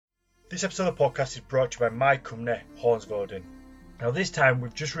This episode of the podcast is brought to you by my company, Hornsvoden. Now this time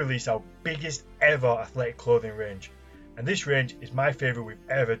we've just released our biggest ever athletic clothing range. And this range is my favourite we've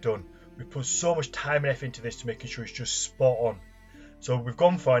ever done. We've put so much time and effort into this to making sure it's just spot on. So we've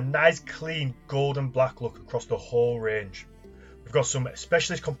gone for a nice clean gold and black look across the whole range. We've got some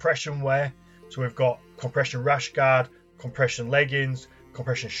specialist compression wear. So we've got compression rash guard, compression leggings,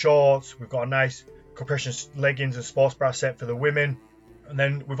 compression shorts. We've got a nice compression leggings and sports bra set for the women. And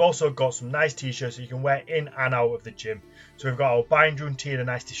then we've also got some nice t-shirts that you can wear in and out of the gym. So we've got our Bindroom tee in a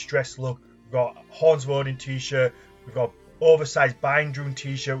nice distressed look. We've got a Hornsvoden t-shirt. We've got an oversized Bindroom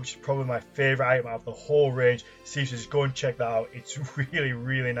t-shirt, which is probably my favourite item out of the whole range. See, so just go and check that out. It's really,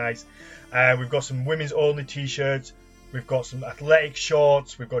 really nice. We've got some women's only t-shirts. We've got some athletic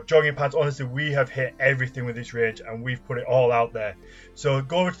shorts. We've got jogging pants. Honestly, we have hit everything with this range and we've put it all out there. So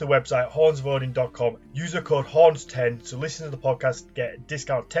go over to the website, hornsvoden.com. Use the code HORNS10. So listen to the podcast, get a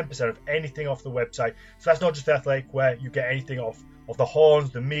discount 10% of anything off the website. So that's not just the athletic wear. You get anything off of the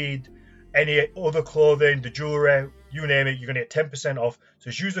horns, the mead, any other clothing, the jewelry, you name it. You're going to get 10% off. So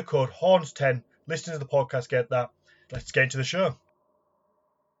just use the code HORNS10. Listen to the podcast, get that. Let's get into the show.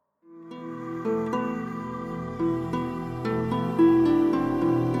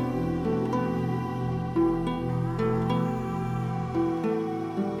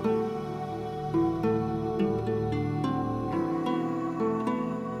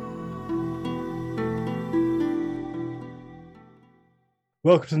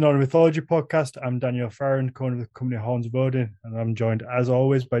 Welcome to the Nordic Mythology Podcast. I'm Daniel Farron, co-owner of the company Hornsvoden, and I'm joined, as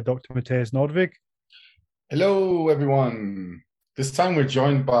always, by Dr. Matthias Nordvig. Hello, everyone. This time we're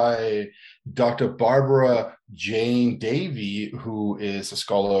joined by Dr. Barbara Jane Davey, who is a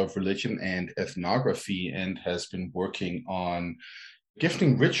scholar of religion and ethnography and has been working on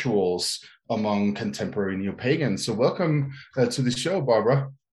gifting rituals among contemporary neo-pagans. So welcome to the show,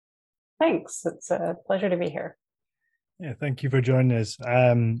 Barbara. Thanks. It's a pleasure to be here. Yeah, thank you for joining us.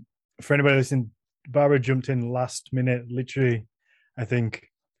 For anybody listening, Barbara jumped in last minute, literally, I think,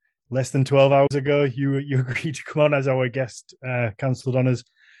 less than 12 hours ago. You agreed to come on as our guest, cancelled on us.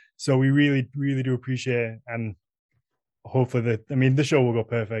 So we really, really do appreciate it. And hopefully, the show will go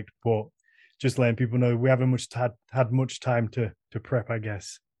perfect, but just letting people know we haven't had much time to prep, I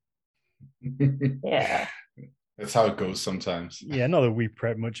guess. Yeah. That's how it goes sometimes. Yeah, not that we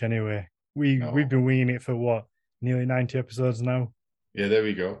prep much anyway. We've been winging it for what? Nearly 90 episodes now. Yeah, there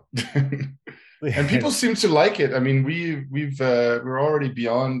we go. And people seem to like it. I mean, we're already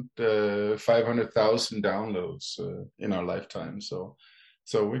beyond 500,000 downloads in our lifetime. So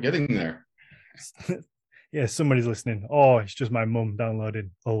we're getting there. Yeah, somebody's listening. Oh, it's just my mum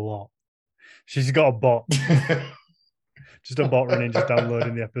downloading a lot. She's got a bot. Just a bot running, just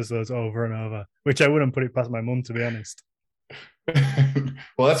downloading the episodes over and over, which I wouldn't put it past my mum, to be honest.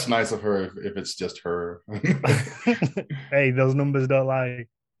 Well, that's nice of her if it's just her. Hey, those numbers don't lie.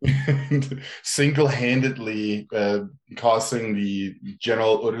 Single-handedly causing the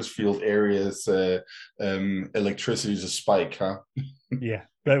general Uddersfield area's electricity to spike, huh? Yeah,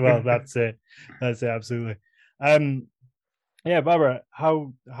 well, that's it. That's it, absolutely. Yeah, Barbara,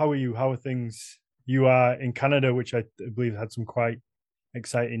 how are you? How are things? You are in Canada, which I believe had some quite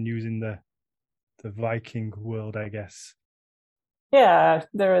exciting news in the Viking world, I guess. Yeah,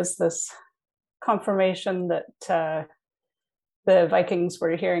 there was this confirmation that the Vikings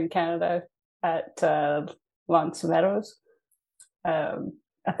were here in Canada at L'Anse Meadows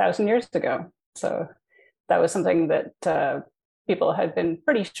 1,000 years ago. So that was something that people had been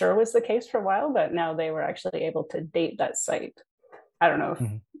pretty sure was the case for a while, but now they were actually able to date that site. I don't know if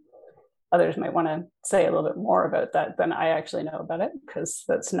others might want to say a little bit more about that than I actually know about it, because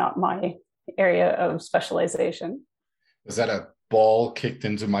that's not my area of specialization. Is that a ball kicked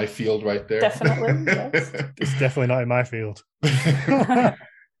into my field right there? Definitely, yes. It's definitely not in my field.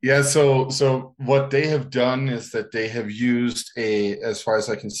 Yeah, so what they have done is that they have used as far as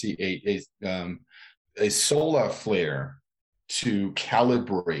I can see, a solar flare to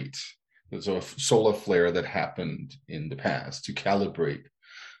calibrate. So a solar flare that happened in the past to calibrate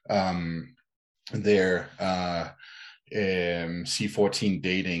their C14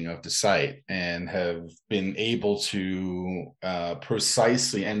 dating of the site, and have been able to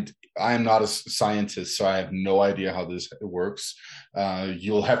precisely, and I'm not a scientist, so I have no idea how this works.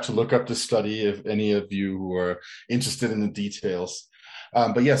 You'll have to look up the study if any of you who are interested in the details.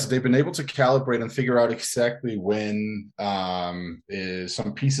 But yes, they've been able to calibrate and figure out exactly when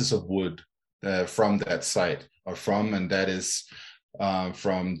some pieces of wood from that site are from, and that is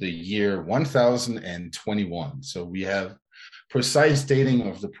from the year 1021. So we have precise dating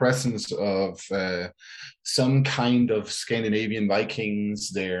of the presence of some kind of Scandinavian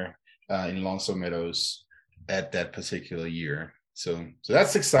Vikings there in Long Meadows at that particular year. So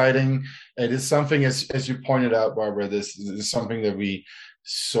that's exciting. It is something, as you pointed out, Barbara, this is something that we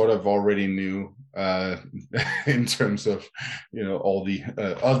sort of already knew in terms of, all the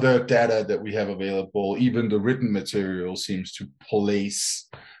other data that we have available. Even the written material seems to place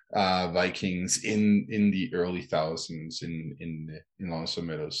Vikings in the early thousands in Long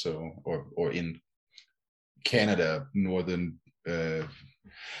Meadows, or in Canada, North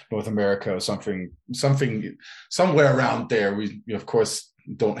America, or something somewhere around there. We of course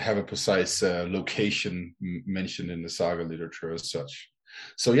don't have a precise location mentioned in the saga literature as such.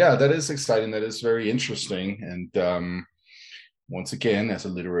 So yeah, that is exciting. That is very interesting. And once again, as a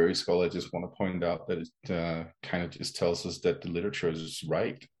literary scholar, I just want to point out that it kind of just tells us that the literature is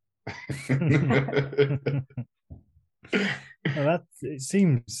right. Well, it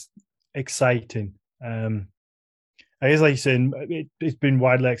seems exciting. I guess, like you're saying, it's been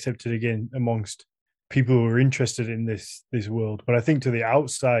widely accepted again amongst people who are interested in this world. But I think to the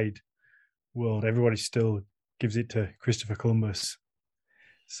outside world, everybody still gives it to Christopher Columbus.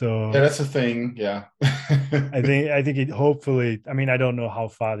 So yeah, that's the thing. Yeah, I think it hopefully. I mean, I don't know how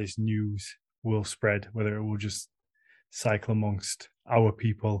far this news will spread. Whether it will just cycle amongst our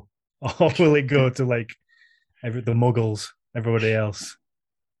people, or will it go to like the Muggles, everybody else?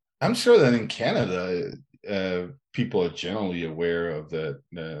 I'm sure that in Canada, people are generally aware of the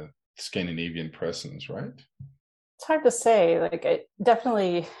Scandinavian presence, right? It's hard to say. Like,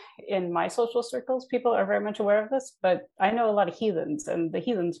 definitely in my social circles, people are very much aware of this, but I know a lot of heathens, and the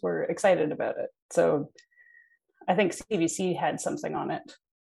heathens were excited about it. So I think CBC had something on it,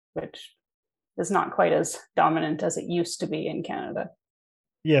 which is not quite as dominant as it used to be in Canada.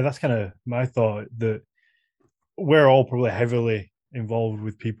 Yeah, that's kind of my thought, that we're all probably heavily involved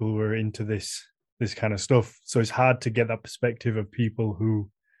with people who are into this kind of stuff. So it's hard to get that perspective of people who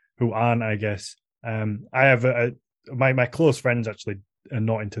aren't, I guess. I have my close friends actually are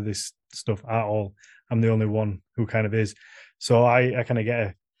not into this stuff at all. I'm the only one who kind of is. So I kind of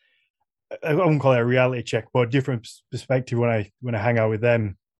get I wouldn't call it a reality check, but a different perspective when I hang out with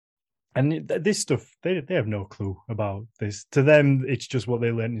them. And this stuff, they have no clue about this. To them, it's just what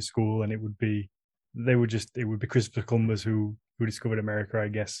they learned in school, and it would be Christopher Columbus who discovered America, I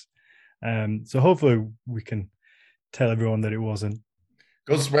guess. So hopefully we can tell everyone that it wasn't.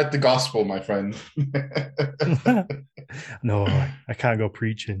 Go spread the gospel, my friend. No, I can't go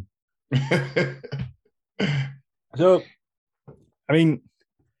preaching. So, I mean,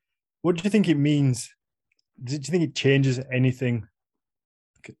 what do you think it means? Do you think it changes anything,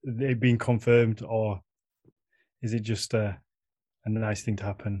 it being confirmed, or is it just a nice thing to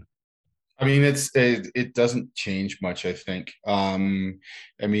happen? I mean, it doesn't change much, I think. I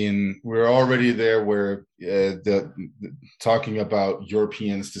mean, we're already there where the talking about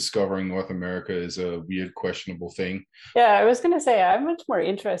Europeans discovering North America is a weird, questionable thing. Yeah, I was going to say, I'm much more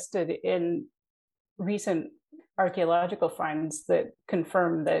interested in recent archaeological finds that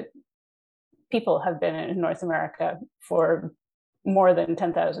confirm that people have been in North America for more than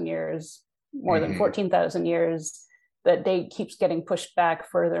 10,000 years, more than 14,000 years. That date keeps getting pushed back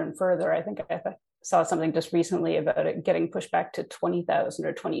further and further. I think I saw something just recently about it getting pushed back to 20,000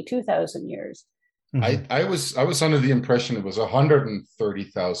 or 22,000 years. I was under the impression it was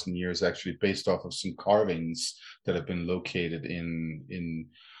 130,000 years, actually, based off of some carvings that have been located in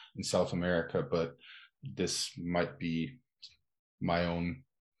South America. But this might be my own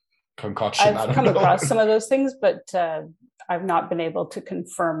concoction. I've come across some of those things, but I've not been able to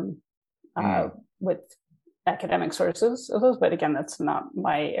confirm with academic sources of those. But again, that's not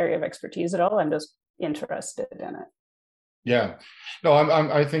my area of expertise at all. I'm just interested in it. Yeah, no,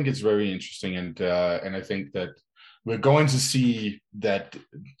 I think it's very interesting, and I think that we're going to see that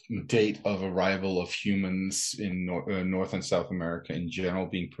date of arrival of humans in North and South America in general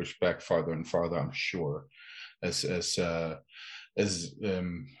being pushed back farther and farther, I'm sure, as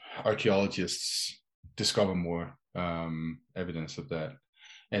archaeologists discover more evidence of that,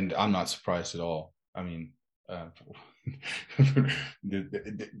 and I'm not surprised at all. I mean,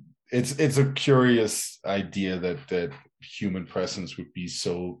 it's a curious idea that human presence would be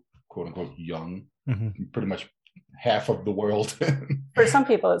so quote unquote young, pretty much half of the world. For some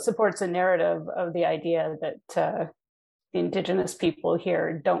people, it supports a narrative of the idea that the indigenous people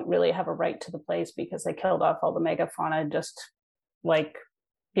here don't really have a right to the place because they killed off all the megafauna, just like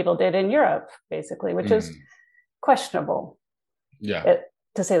people did in Europe, basically, which is questionable, to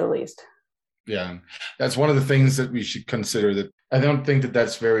say the least. Yeah, that's one of the things that we should consider. That I don't think that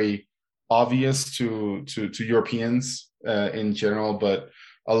that's very obvious to Europeans in general, but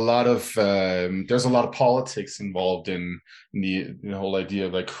a lot of there's a lot of politics involved in the whole idea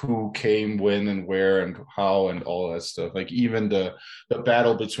of like who came when and where and how and all that stuff. Like even the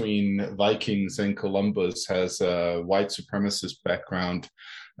battle between Vikings and Columbus has a white supremacist background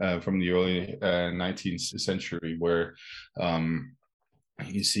from the early 19th century, where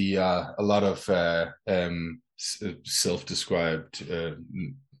you see a lot of self-described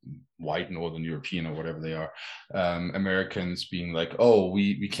white Northern European or whatever they are, Americans being like, oh,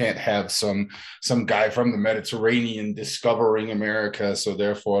 we can't have some guy from the Mediterranean discovering America, so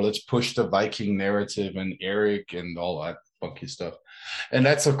therefore let's push the Viking narrative and Eric and all that funky stuff. And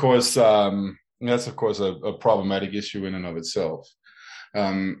that's of course a problematic issue in and of itself.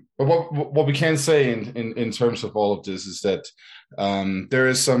 But what we can say in terms of all of this is that there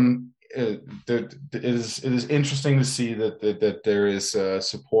is some it is interesting to see that there is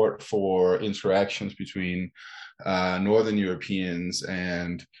support for interactions between Northern Europeans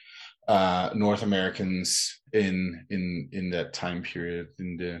and North Americans in that time period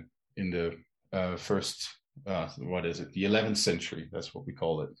in the first what is it, the 11th century, that's what we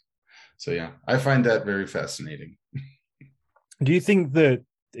call it. So yeah, I find that very fascinating. Do you think that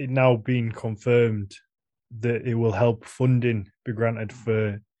it now being confirmed that it will help funding be granted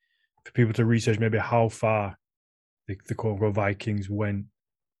for people to research maybe how far the quote unquote Vikings went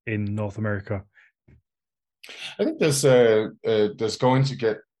in North America? I think there's going to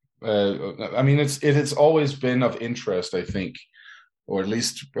get. I mean, it's always been of interest, I think, or at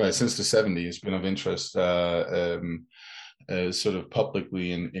least since the 70s, it's been of interest, sort of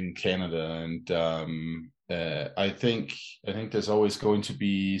publicly in Canada, and I think there's always going to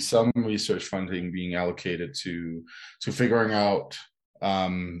be some research funding being allocated to figuring out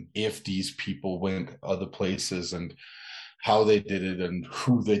if these people went other places and how they did it and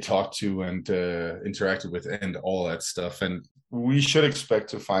who they talked to and interacted with and all that stuff. And we should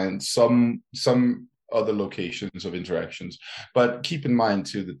expect to find some other locations of interactions. But keep in mind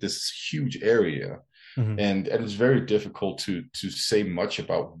too that this is a huge area, mm-hmm. and it's very difficult to say much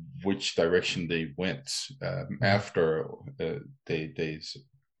about which direction they went after they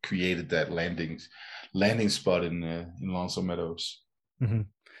created that landing spot in Lonzo Meadows. Mm-hmm.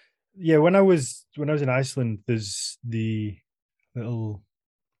 Yeah, when I was in Iceland, there's the little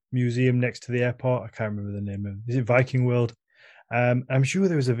museum next to the airport. I can't remember the name of it. Is it Viking World? I'm sure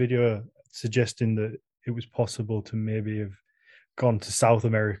there was a video suggesting that it was possible to maybe have gone to South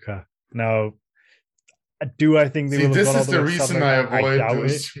America. Now, I think they will have gone all the way to South America? This is the reason I avoid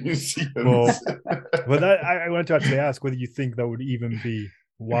those museums. But I wanted to actually ask whether you think that would even be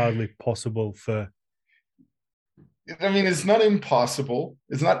wildly possible for. I mean, it's not impossible.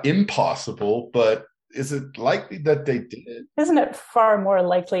 It's not impossible, but is it likely that they did it? Isn't it far more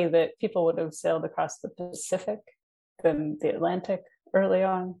likely that people would have sailed across the Pacific than the Atlantic early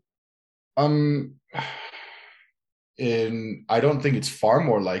on? I don't think it's far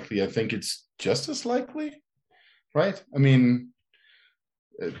more likely. I think it's just as likely, right? I mean,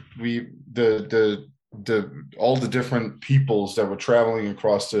 all the different peoples that were traveling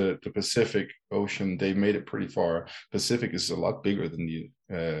across the Pacific Ocean, they made it pretty far. Pacific is a lot bigger than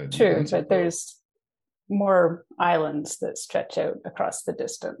True, but there's more islands that stretch out across the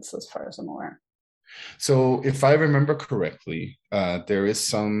distance, as far as I'm aware. So, if I remember correctly, there is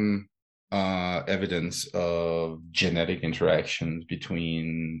some evidence of genetic interactions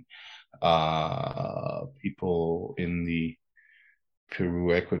between people in the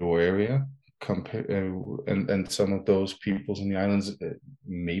Peru-Ecuador area. And some of those peoples in the islands,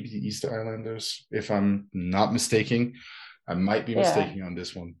 maybe the Easter Islanders, if I'm not mistaken. I might be mistaken on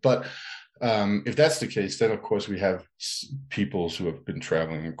this one, but if that's the case, then of course we have peoples who have been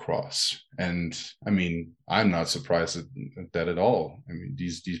traveling across, and I mean, I'm not surprised at that at all. I mean,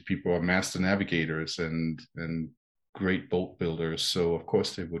 these people are master navigators and great boat builders, so of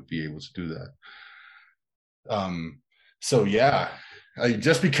course they would be able to do that. So yeah.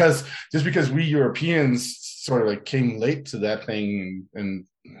 Just because we Europeans sort of like came late to that thing, and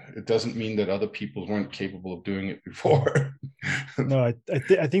it doesn't mean that other people weren't capable of doing it before. No, I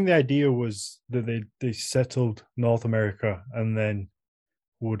think the idea was that they settled North America and then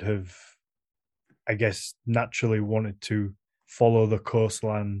would have, I guess, naturally wanted to follow the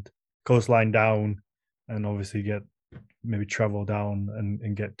coastline down, and obviously maybe travel down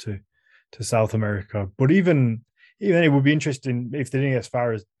and get to South America. But even it would be interesting if they didn't get as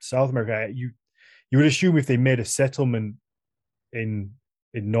far as South America. You would assume if they made a settlement in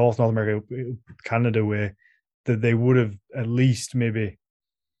North America, Canada way, that they would have at least maybe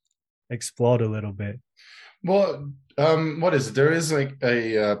explored a little bit. Well, what is it? There is like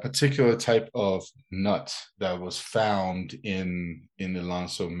a particular type of nut that was found in the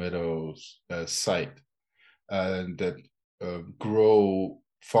Lanzo Meadows site that grow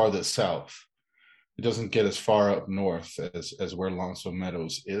farther south. It doesn't get as far up north as where Lanzo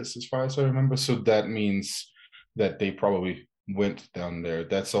Meadows is, as far as I remember. So that means that they probably went down there.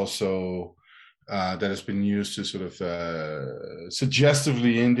 That's also that has been used to sort of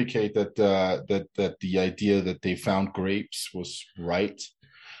suggestively indicate that the idea that they found grapes was right,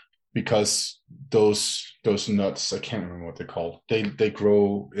 because those nuts, I can't remember what they're called. They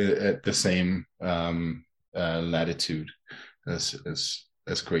grow at the same latitude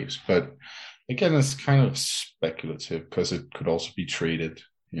as grapes, but again, it's kind of speculative because it could also be traded,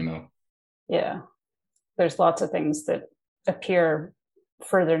 you know. Yeah, there's lots of things that appear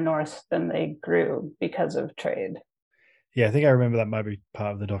further north than they grew because of trade. Yeah, I think I remember that might be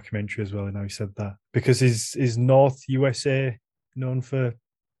part of the documentary as well. Now you said that, because is North USA known for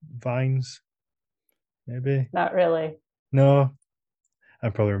vines? Maybe Not really. no,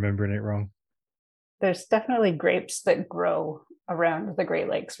 I'm probably remembering it wrong. There's definitely grapes that grow around the Great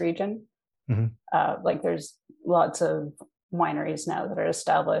Lakes region. Mm-hmm. Like there's lots of wineries now that are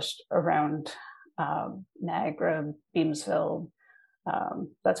established around Niagara, Beamsville.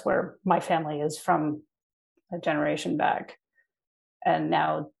 That's where my family is from a generation back. And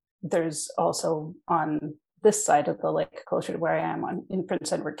now there's also on this side of the lake, closer to where I am in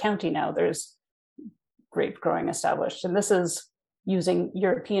Prince Edward County now, there's grape growing established. And this is using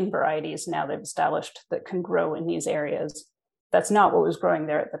European varieties now they've established that can grow in these areas. That's not what was growing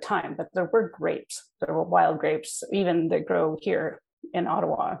there at the time, but there were grapes. There were wild grapes, even that grow here in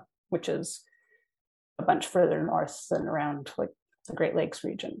Ottawa, which is a bunch further north than around like the Great Lakes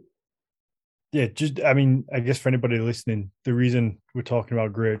region. Yeah, I mean, I guess for anybody listening, the reason we're talking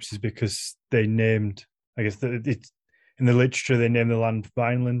about grapes is because they named, I guess it's in the literature, they named the land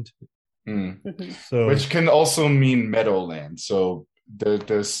Vineland. Mm. So, which can also mean meadowland. So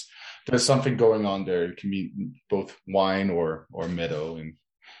there's something going on there. It can mean both wine or meadow, and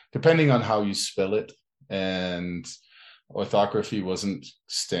depending on how you spell it. And orthography wasn't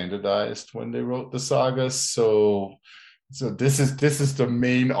standardized when they wrote the sagas, so this is the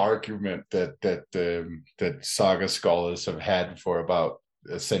main argument that saga scholars have had for about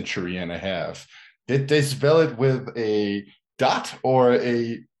a century and a half. Did they spell it with a dot or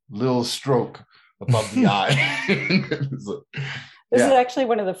a little stroke above the eye? This is actually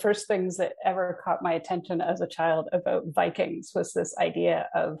one of the first things that ever caught my attention as a child about Vikings, was this idea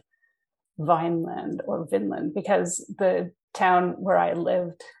of Vineland or Vinland, because the town where I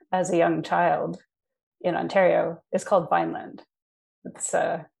lived as a young child in Ontario is called Vineland. It's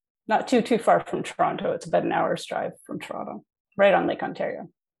not too far from Toronto. It's about an hour's drive from Toronto, right on Lake Ontario.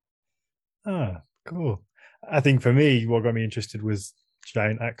 Ah, cool. I think for me, what got me interested was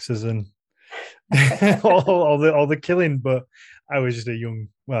giant axes and all the killing, but I was just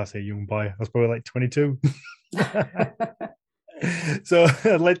I say young boy. I was probably like 22. So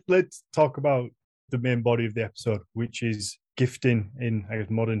let's talk about the main body of the episode, which is gifting in, I guess,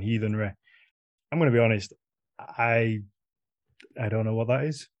 modern heathenry. I'm going to be honest, I don't know what that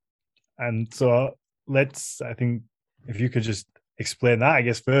is, and so I think if you could just explain that, I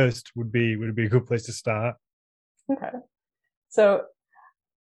guess first would be a good place to start. Okay, so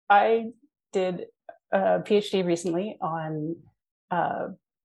I did a PhD recently on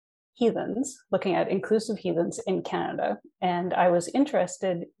heathens, looking at inclusive heathens in Canada. And I was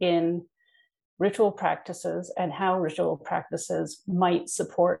interested in ritual practices and how ritual practices might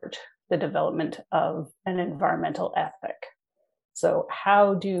support the development of an environmental ethic. So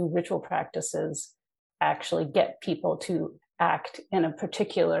how do ritual practices actually get people to act in a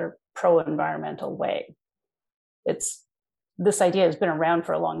particular pro-environmental way? This idea has been around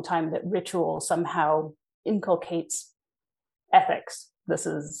for a long time, that ritual somehow inculcates ethics. This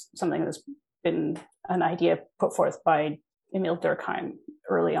is something that's been an idea put forth by Emile Durkheim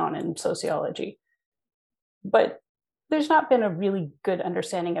early on in sociology. But there's not been a really good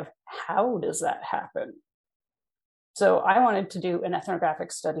understanding of how does that happen. So I wanted to do an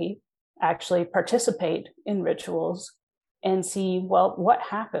ethnographic study, actually participate in rituals and see, well, what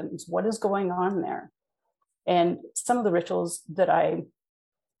happens? What is going on there? And some of the rituals that I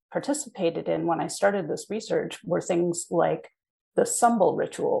participated in when I started this research were things like the sumbel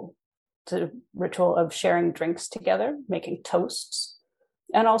ritual, the ritual of sharing drinks together, making toasts,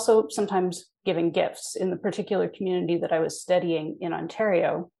 and also sometimes giving gifts. In the particular community that I was studying in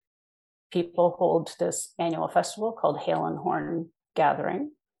Ontario, people hold this annual festival called Hail and Horn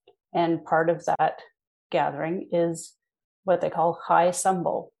Gathering. And part of that gathering is what they call high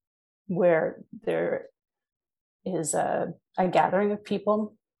sumbel, where there is a gathering of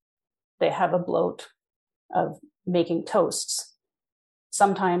people. They have a bloat of making toasts.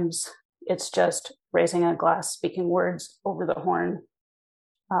 Sometimes it's just raising a glass, speaking words over the horn.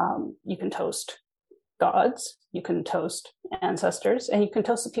 You can toast gods, you can toast ancestors, and you can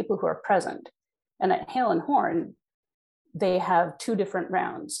toast the people who are present. And at Hail and Horn, they have two different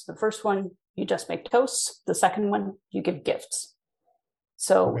rounds. The first one, you just make toasts. The second one, you give gifts.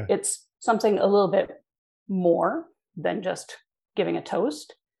 So it's something a little bit more than just giving a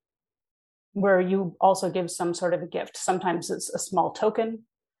toast, where you also give some sort of a gift. Sometimes it's a small token,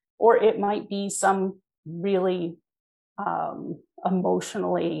 or it might be some really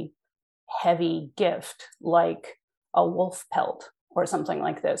emotionally heavy gift, like a wolf pelt or something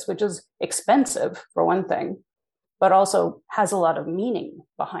like this, which is expensive for one thing, but also has a lot of meaning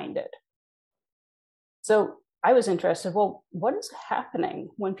behind it. So I was interested, well, what is happening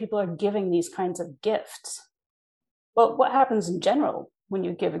when people are giving these kinds of gifts? Well, what happens in general when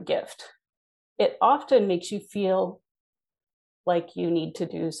you give a gift? It often makes you feel like you need to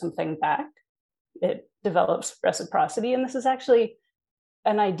do something back. It develops reciprocity. And this is actually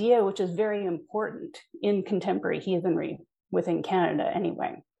an idea which is very important in contemporary heathenry within Canada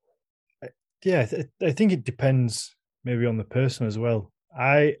anyway. Yeah, I think it depends maybe on the person as well.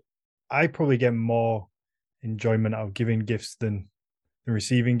 I probably get more enjoyment out of giving gifts than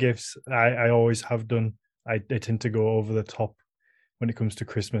receiving gifts. I always have done. I tend to go over the top when it comes to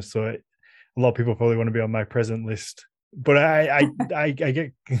Christmas. So a lot of people probably want to be on my present list, but I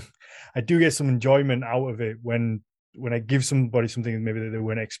get I do get some enjoyment out of it when I give somebody something maybe that they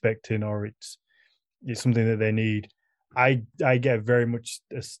weren't expecting, or it's something that they need. I get very much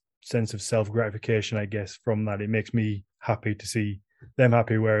a sense of self gratification, I guess, from that. It makes me happy to see them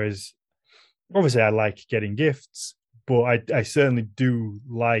happy. Whereas obviously I like getting gifts, but I certainly do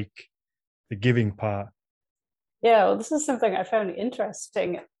like the giving part. Yeah, well, this is something I found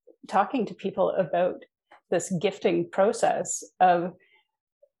interesting talking to people about this gifting process of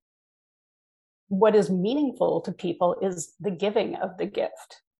what is meaningful to people is the giving of the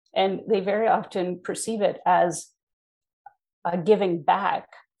gift. And they very often perceive it as a giving back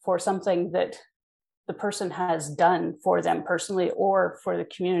for something that the person has done for them personally or for the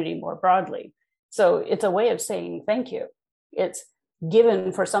community more broadly. So it's a way of saying thank you. It's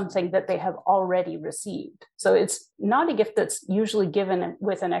given for something that they have already received. So it's not a gift that's usually given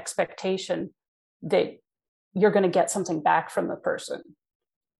with an expectation that you're going to get something back from the person.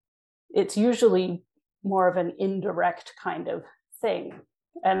 It's usually more of an indirect kind of thing.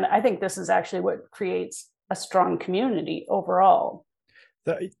 And I think this is actually what creates a strong community overall.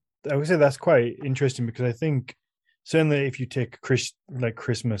 I would say that's quite interesting, because I think certainly if you take like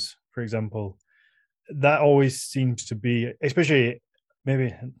Christmas, for example, that always seems to be, especially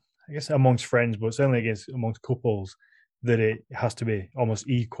maybe, I guess, amongst friends, but certainly amongst couples, that it has to be almost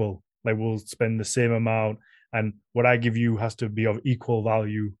equal. Like we'll spend the same amount, and what I give you has to be of equal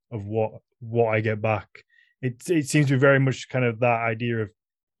value of what I get back. It seems to be very much kind of that idea of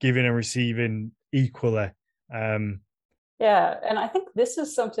giving and receiving equally. Yeah, and I think this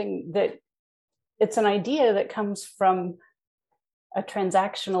is something that it's an idea that comes from a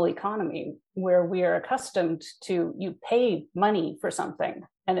transactional economy where we are accustomed to, you pay money for something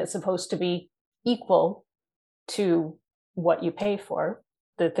and it's supposed to be equal to what you pay for,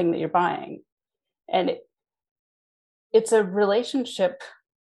 the thing that you're buying. And it's a relationship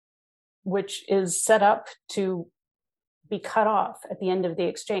which is set up to be cut off at the end of the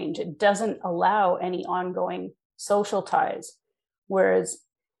exchange. It doesn't allow any ongoing social ties. Whereas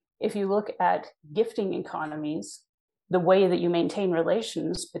if you look at gifting economies, the way that you maintain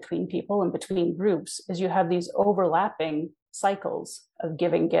relations between people and between groups is you have these overlapping cycles of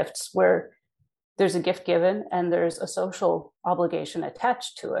giving gifts where there's a gift given and there's a social obligation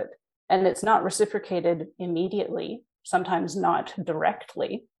attached to it. And it's not reciprocated immediately, sometimes not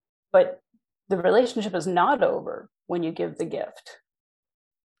directly, but the relationship is not over when you give the gift.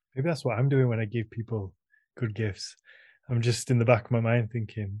 Maybe that's what I'm doing when I give people good gifts. I'm just in the back of my mind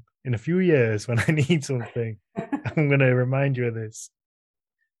thinking, in a few years when I need something, I'm going to remind you of this.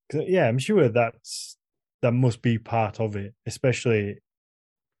 Yeah, I'm sure that must be part of it, especially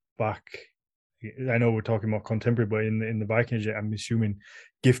back. I know we're talking more contemporary, but in the Viking Age, I'm assuming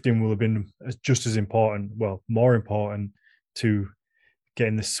gifting will have been just as important, well, more important to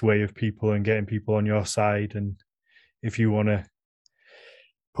getting the sway of people and getting people on your side. And if you want to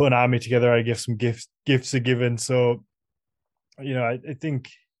put an army together, I guess some gifts are given. So, I think,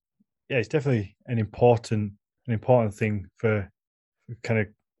 yeah, it's definitely an important thing for kind of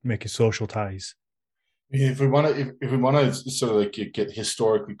making social ties. If we want to, if we want to sort of like get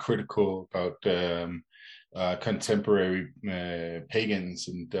historically critical about contemporary pagans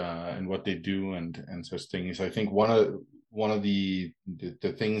and what they do and such things, I think one of the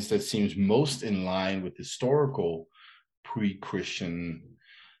things that seems most in line with historical pre-Christian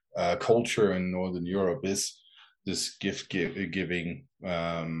culture in Northern Europe is this giving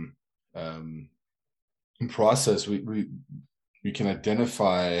process. We can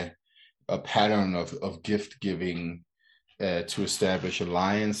identify a pattern of gift giving to establish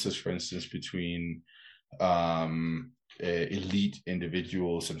alliances, for instance, between elite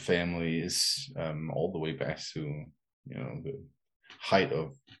individuals and families, all the way back to the height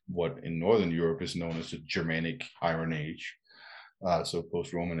of what in Northern Europe is known as the Germanic Iron Age, so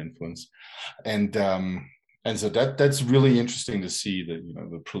post-Roman influence, and so that's really interesting to see that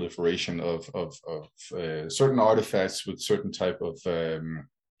the proliferation of certain artifacts with certain type of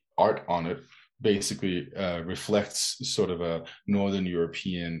art on it basically reflects sort of a Northern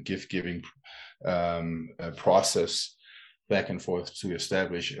European gift-giving process back and forth to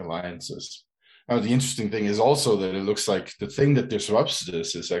establish alliances. Now, the interesting thing is also that it looks like the thing that disrupts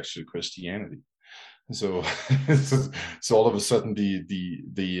this is actually Christianity. So, so all of a sudden,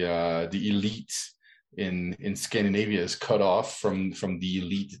 the elite in Scandinavia is cut off from the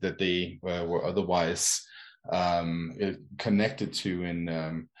elite that they were otherwise connected to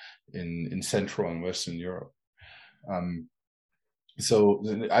in Central and Western Europe. So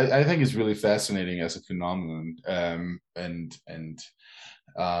I think it's really fascinating as a phenomenon, and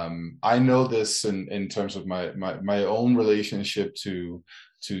I know this in terms of my own relationship to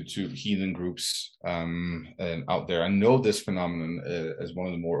heathen groups and out there. I know this phenomenon as one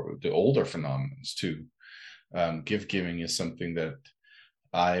of the older phenomenons too. Gift giving is something that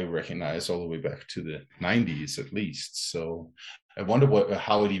I recognize all the way back to the 90s at least. So I wonder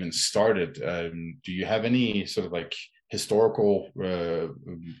how it even started. Do you have any sort of like historical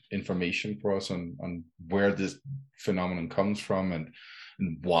information for us on where this phenomenon comes from and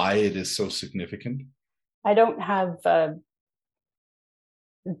why it is so significant? I don't have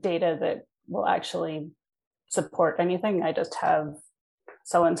data that will actually support anything. I just have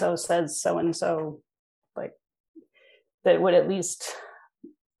so-and-so says so-and-so, like, that would at least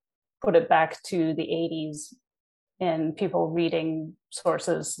put it back to the 80s in people reading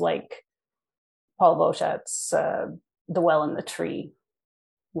sources like Paul Bochat's The Well and the Tree,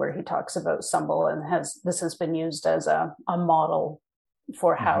 where he talks about Sumbul and this has been used as a model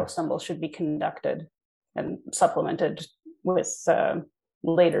for how Sumbul should be conducted, and supplemented with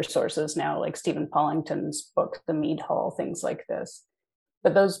later sources now, like Stephen Pollington's book, The Mead Hall, things like this.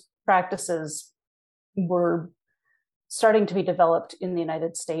 But those practices were starting to be developed in the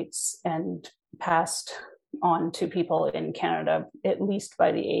United States and passed on to people in Canada, at least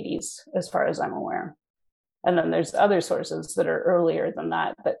by the 80s, as far as I'm aware. And then there's other sources that are earlier than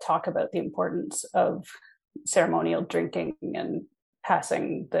that talk about the importance of ceremonial drinking and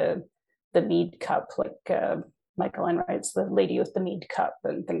passing the mead cup, like Michael Enright's The Lady with the Mead Cup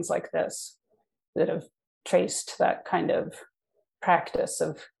and things like this, that have traced that kind of practice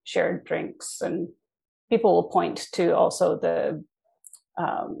of shared drinks. And people will point to also the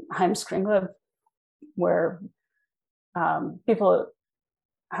Heimskringla, where people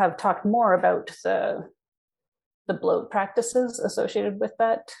have talked more about the bloat practices associated with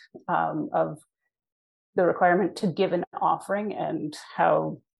that, of the requirement to give an offering, and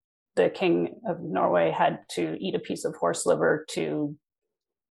how the king of Norway had to eat a piece of horse liver to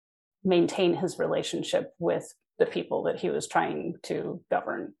maintain his relationship with the people that he was trying to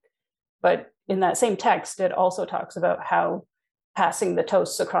govern. But in that same text, it also talks about how passing the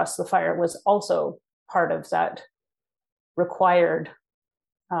toasts across the fire was also part of that required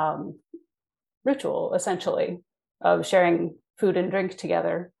ritual, essentially, of sharing food and drink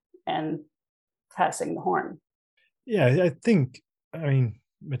together and passing the horn. Yeah, I think,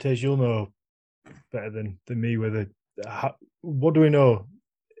 Matej, you'll know better than me what do we know,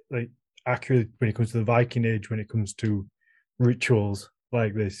 like, accurately when it comes to the Viking Age, when it comes to rituals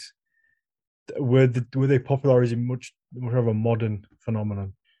like this? Were they popular, or is it much more of a modern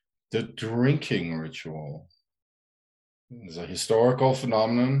phenomenon? The drinking ritual is a historical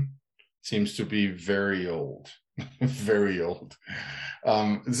phenomenon, seems to be very old. Very old.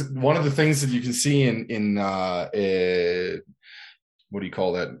 One of the things that you can see in what do you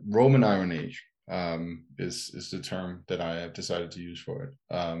call that? Roman Iron Age is the term that I have decided to use for it.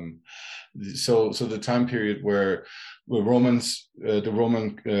 So the time period where the Roman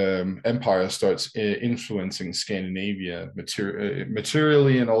Empire starts influencing Scandinavia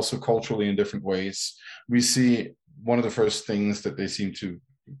materially and also culturally in different ways. We see one of the first things that they seem to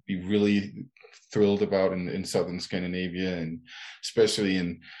be really thrilled about in southern Scandinavia, and especially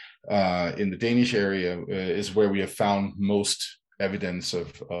in the Danish area, is where we have found most evidence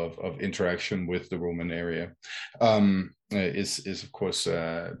of interaction with the Roman area. Is of course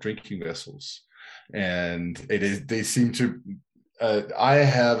drinking vessels, and they seem to. I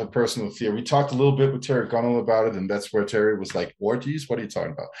have a personal theory. We talked a little bit with Terry Gunnell about it, and that's where Terry was like, "Orgies? What are you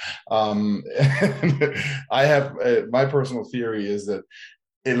talking about?" I have my personal theory is that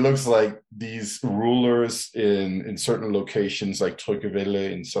it looks like these rulers in certain locations, like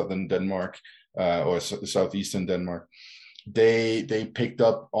Tryggevelde in southern Denmark or southeastern Denmark, they picked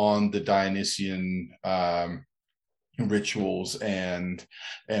up on the Dionysian rituals and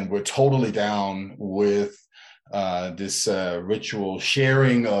were totally down with this ritual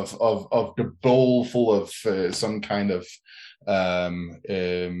sharing of the bowl full of some kind of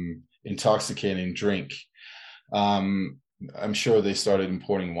intoxicating drink. I'm sure they started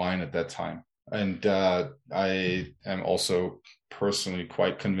importing wine at that time, and I am also personally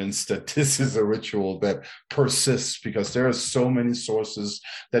quite convinced that this is a ritual that persists, because there are so many sources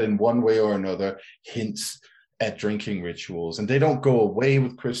that in one way or another hints at drinking rituals, and they don't go away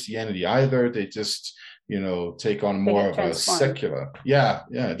with Christianity either. They just take on more of a secular. Yeah,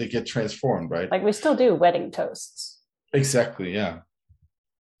 they get transformed, right? Like we still do wedding toasts. Exactly, yeah.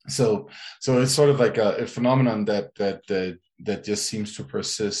 So it's sort of like a phenomenon that just seems to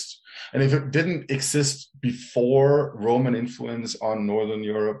persist. And if it didn't exist before Roman influence on Northern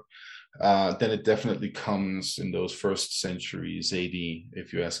Europe, then it definitely comes in those first centuries AD,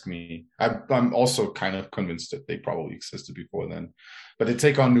 if you ask me. I'm also kind of convinced that they probably existed before then, but they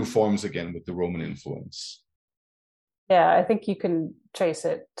take on new forms again with the Roman influence. Yeah, I think you can trace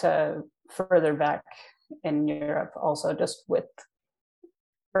it further back in Europe also, just with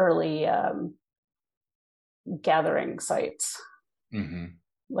early gathering sites. Mm-hmm.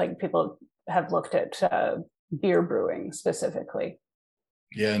 Like people have looked at beer brewing specifically.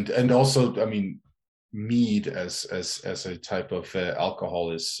 Yeah, and also, I mean, mead as a type of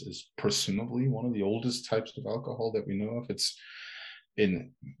alcohol is presumably one of the oldest types of alcohol that we know of. It's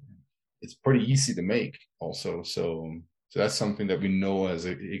pretty easy to make also, so that's something that we know as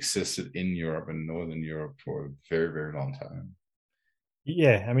it existed in Europe and Northern Europe for a very, very long time.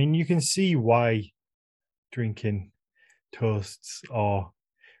 Yeah, I mean, you can see why drinking toasts or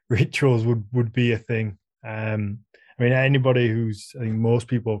rituals would be a thing. I mean, anybody I think most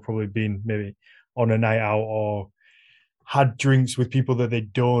people have probably been maybe on a night out or had drinks with people that they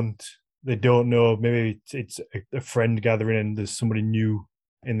don't know. Maybe it's a friend gathering and there's somebody new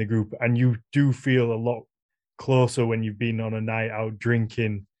in the group, and you do feel a lot closer when you've been on a night out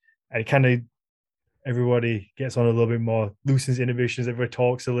drinking, and it kind of everybody gets on a little bit more, loosens inhibitions, everybody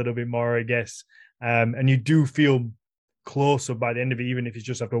talks a little bit more, I guess. And you do feel closer by the end of it, even if it's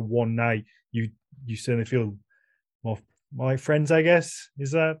just after one night. You certainly feel more like friends, I guess.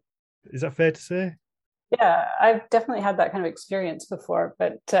 Is that fair to say? Yeah, I've definitely had that kind of experience before,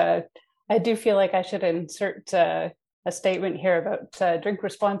 but I do feel like I should insert a statement here about drink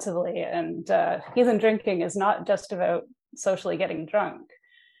responsibly. And heathen drinking is not just about socially getting drunk.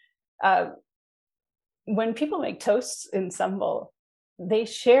 When people make toasts in Sambal, they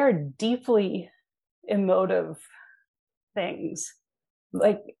share deeply emotive things.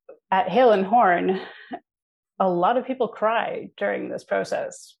 Like at Hale and Horn, a lot of people cry during this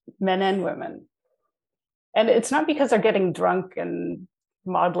process, men and women. And it's not because they're getting drunk and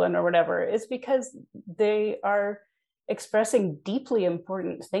maudlin or whatever, it's because they are expressing deeply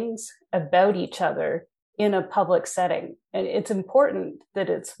important things about each other in a public setting. And it's important that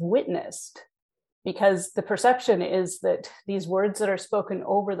it's witnessed, because the perception is that these words that are spoken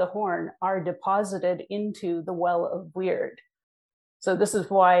over the horn are deposited into the well of weird. So this is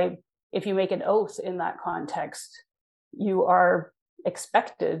why if you make an oath in that context, you are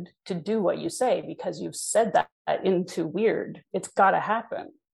expected to do what you say, because you've said that into weird. It's got to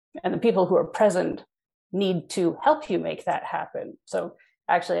happen. And the people who are present need to help you make that happen. So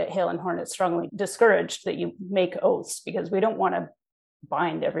actually at Hale and Horn, it's strongly discouraged that you make oaths, because we don't want to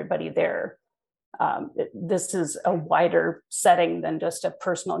bind everybody there. This is a wider setting than just a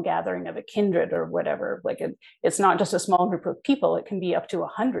personal gathering of a kindred or whatever. Like it's not just a small group of people. It can be up to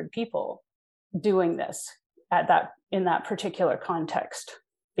 100 people doing this in that particular context,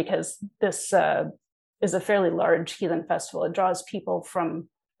 because this is a fairly large heathen festival. It draws people from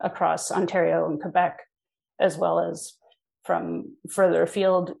across Ontario and Quebec, as well as from further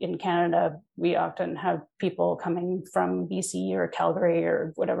afield in Canada. We often have people coming from BC or Calgary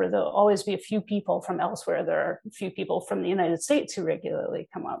or whatever. There'll always be a few people from elsewhere. There are a few people from the United States who regularly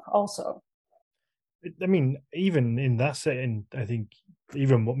come up also. I mean, even in that setting, I think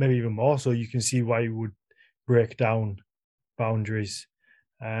maybe even more so, you can see why you would break down boundaries.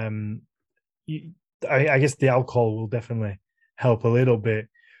 Um, you, I guess the alcohol will definitely help a little bit,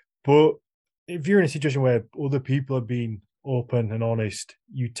 but if you're in a situation where other people are being open and honest,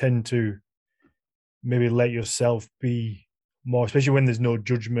 you tend to maybe let yourself be more, especially when there's no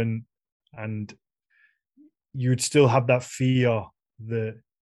judgment, and you'd still have that fear that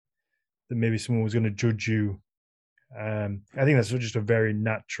maybe someone was going to judge you. I think that's just a very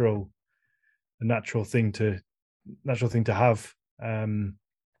natural thing to have.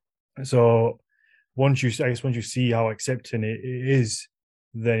 So once you see how accepting it is,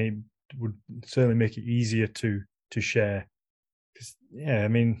 then it would certainly make it easier to share. Yeah, I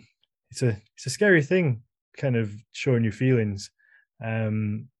mean, it's a scary thing, kind of showing your feelings. I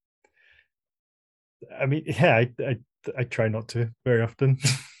mean, yeah, I try not to very often.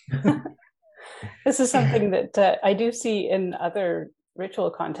 This is something that I do see in other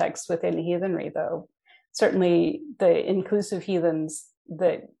ritual contexts within heathenry, though. Certainly, the inclusive heathens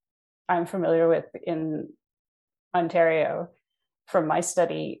that I'm familiar with in Ontario from my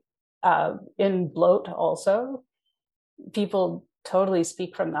study, in Bloat also, people totally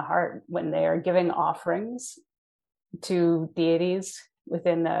speak from the heart when they are giving offerings to deities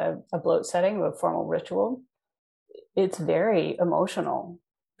within a Bloat setting, a formal ritual. It's very emotional.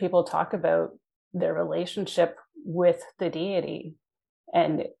 People talk about their relationship with the deity.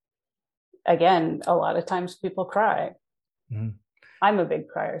 And again, a lot of times people cry. Mm-hmm. I'm a big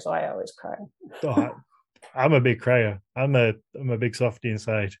crier, so I always cry. Oh, I'm a big crier. I'm a big softie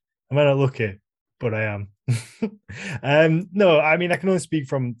inside. I might not look it, but I am. No, I mean, I can only speak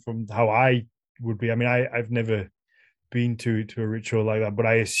from how I would be. I mean, I've never been to a ritual like that, but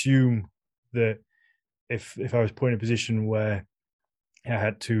I assume that if I was put in a position where I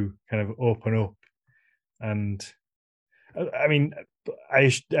had to kind of open up, and I mean,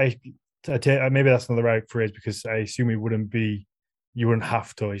 I maybe that's not the right phrase, because I assume you wouldn't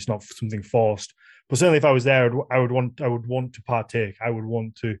have to. It's not something forced. But certainly, if I was there, I would want to partake. I would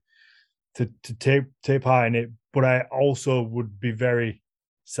want to take part in it. But I also would be very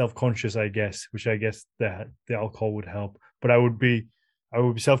self-conscious, I guess, which I guess the alcohol would help. But I would be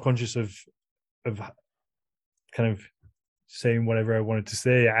self-conscious of kind of saying whatever I wanted to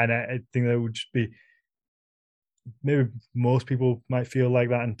say, and I think that would just be, maybe most people might feel like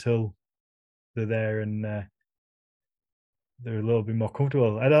that until they're there and they're a little bit more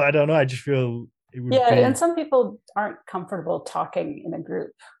comfortable. I don't know. I just feel it would. Yeah, and some people aren't comfortable talking in a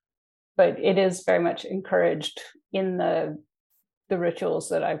group, but it is very much encouraged in the rituals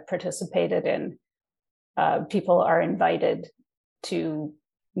that I've participated in. People are invited to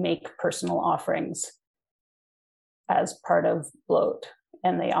make personal offerings as part of Bloat,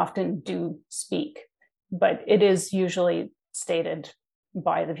 and they often do speak, but it is usually stated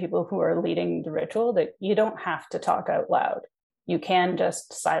by the people who are leading the ritual that you don't have to talk out loud. You can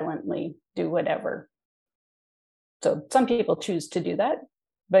just silently do whatever. So some people choose to do that,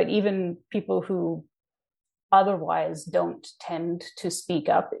 but even people who otherwise don't tend to speak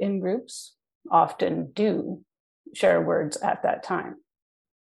up in groups often do share words at that time.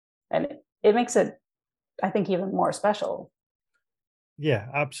 And it makes it, I think, even more special. Yeah,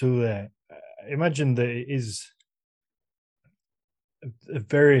 absolutely. Imagine that it is a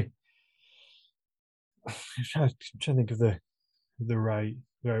very, I'm trying to think of the right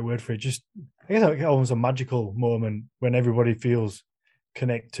word for it. Just, I guess, like almost a magical moment when everybody feels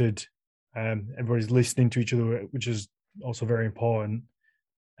connected, everybody's listening to each other, which is also very important.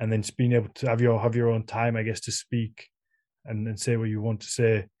 And then just being able to have your own time, I guess, to speak and say what you want to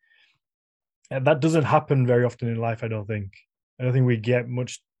say. And that doesn't happen very often in life, I don't think. I don't think we get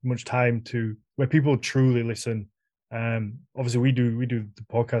much time to where people truly listen. Obviously, we do the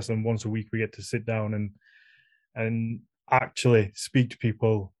podcast, and once a week we get to sit down and actually speak to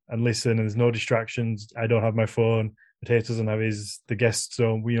people and listen. And there's no distractions. I don't have my phone. Matthias doesn't have the guest.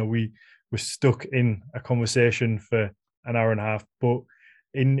 So we're stuck in a conversation for an hour and a half. But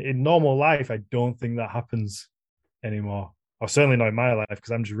in normal life, I don't think that happens anymore. Or certainly not in my life,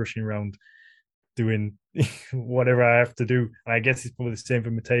 because I'm just rushing around doing whatever I have to do. And I guess it's probably the same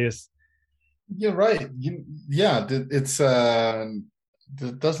for Matthias. You're right. It's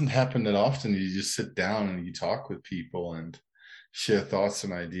that doesn't happen that often. You just sit down and you talk with people and share thoughts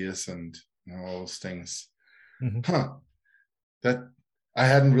and ideas and all those things. Mm-hmm. That I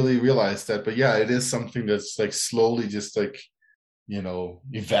hadn't really realized that, but yeah, it is something that's like slowly just like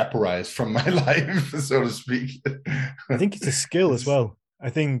evaporized from my life, so to speak. I think it's a skill as well. I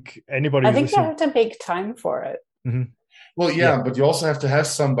think you have to make time for it. Mm-hmm. Well, yeah, but you also have to have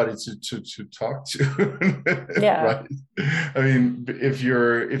somebody to talk to. Yeah. Right. I mean, if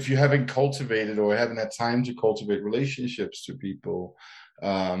you haven't cultivated or haven't had time to cultivate relationships to people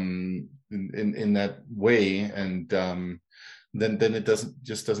in that way, and then it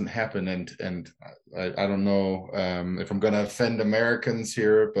doesn't happen. And I don't know if I'm gonna offend Americans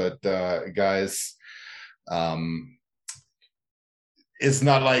here, but guys, it's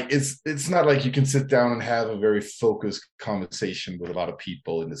not like you can sit down and have a very focused conversation with a lot of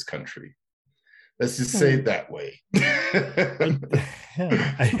people in this country. Let's just say it that way.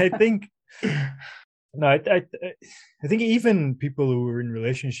 I think no, I think even people who are in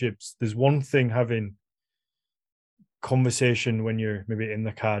relationships, there's one thing having conversation when you're maybe in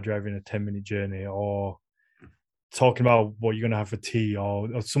the car driving a 10-minute journey, or talking about what you're going to have for tea,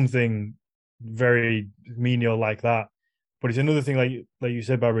 or something very menial like that. But it's another thing, like you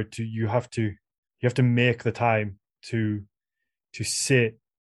said, Barbara, you have to make the time to sit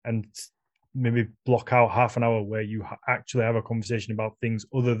and maybe block out half an hour where you actually have a conversation about things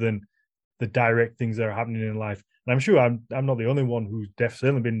other than the direct things that are happening in life. And I'm sure I'm not the only one who's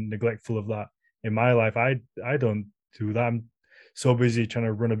definitely been neglectful of that in my life. I don't do that. I'm so busy trying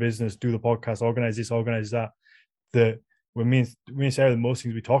to run a business, do the podcast, organize this, organize that, that when me and Sarah, the most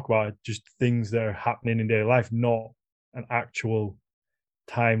things we talk about are just things that are happening in daily life, not an actual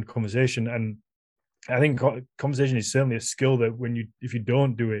timed conversation. And I think conversation is certainly a skill that if you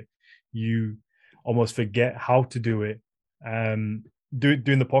don't do it, you almost forget how to do it.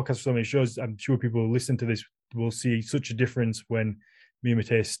 Doing the podcast for so many shows, I'm sure people who listen to this will see such a difference when me and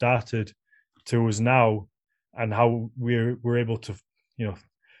Matthias started to us now, and how we're able to,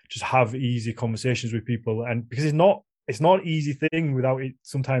 just have easy conversations with people. And because it's not an easy thing without it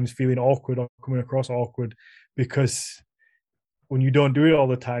sometimes feeling awkward or coming across awkward, because when you don't do it all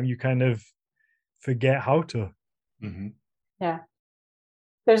the time, you kind of forget how to. Mm-hmm. Yeah.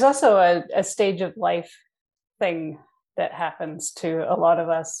 There's also a stage of life thing that happens to a lot of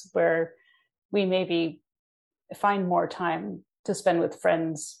us where we maybe find more time to spend with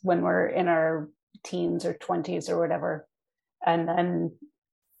friends when we're in our teens or 20s or whatever. And then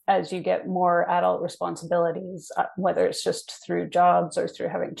as you get more adult responsibilities, whether it's just through jobs or through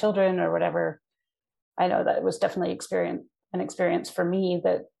having children or whatever, I know that it was definitely an experience for me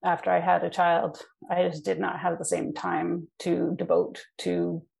that after I had a child, I just did not have the same time to devote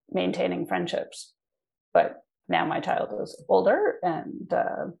to maintaining friendships. But now my child is older, and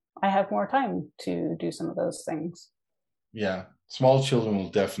I have more time to do some of those things. Yeah, small children will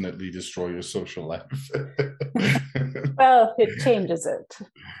definitely destroy your social life. Well, it changes it.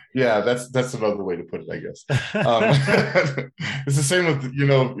 Yeah, that's another way to put it, I guess. It's the same with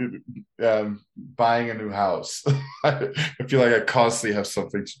buying a new house. I feel like I constantly have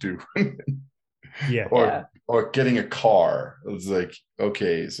something to do. Yeah. Or getting a car. It's like,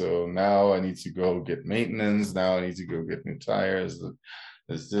 okay, so now I need to go get maintenance. Now I need to go get new tires.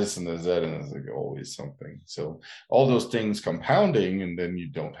 There's this and there's that, and there's like always something. So all those things compounding, and then you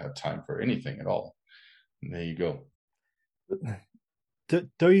don't have time for anything at all. And there you go.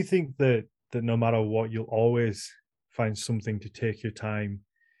 Do you think that no matter what, you'll always find something to take your time,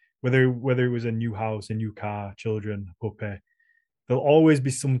 whether it was a new house, a new car, children, a puppy, there'll always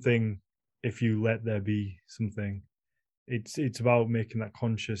be something if you let there be something. It's about making that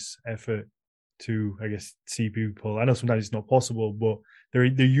conscious effort to, I guess, see people. I know sometimes it's not possible, but there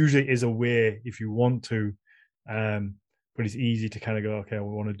usually is a way if you want to. But it's easy to kind of go, okay, I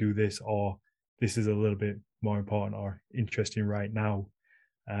want to do this, or this is a little bit more important or interesting right now,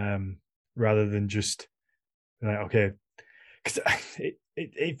 rather than just like, okay, because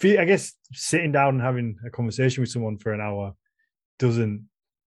I guess sitting down and having a conversation with someone for an hour doesn't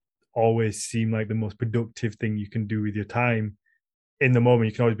always seem like the most productive thing you can do with your time in the moment.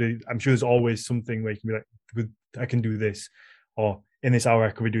 You can always be, I'm sure there's always something where you can be like, I can do this, or in this hour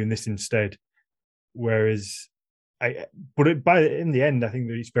I could be doing this instead. Whereas in the end, I think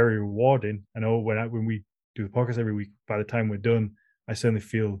that it's very rewarding. I know when we do the podcast every week, by the time we're done, I certainly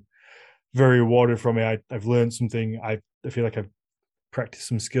feel very rewarded from it. I've learned something. I feel like I've practiced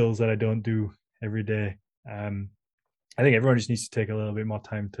some skills that I don't do every day. I think everyone just needs to take a little bit more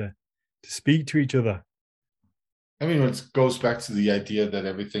time to speak to each other. I mean, it goes back to the idea that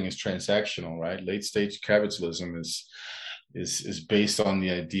everything is transactional, right? Late stage capitalism is based on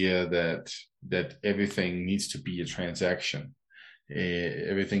the idea that everything needs to be a transaction.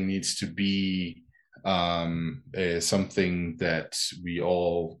 Everything needs to be something that we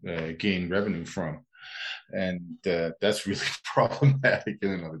all gain revenue from, and that's really problematic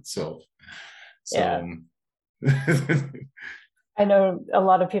in and of itself. So, yeah. I know a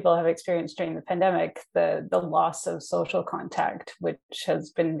lot of people have experienced during the pandemic the loss of social contact, which has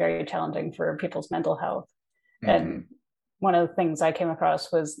been very challenging for people's mental health. And one of the things I came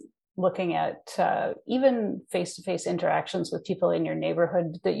across was looking at even face-to-face interactions with people in your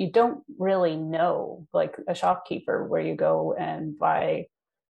neighborhood that you don't really know, like a shopkeeper where you go and buy,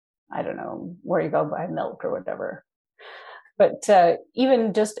 I don't know, where you go buy milk or whatever. But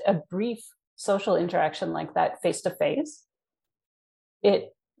even just a brief social interaction like that face-to-face,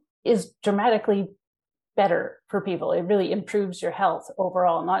 it is dramatically better for people. It really improves your health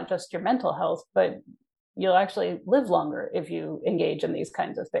overall, not just your mental health, but you'll actually live longer if you engage in these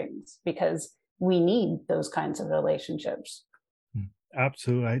kinds of things, because we need those kinds of relationships.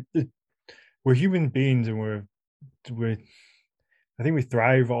 Absolutely. We're human beings, and we're I think we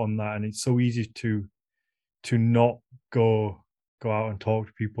thrive on that, and it's so easy to not go out and talk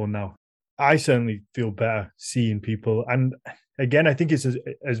to people now. I certainly feel better seeing people. And again, I think it's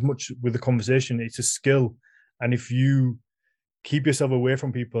as much with the conversation, it's a skill. And if you keep yourself away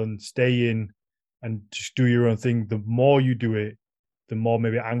from people and stay in and just do your own thing, the more you do it, the more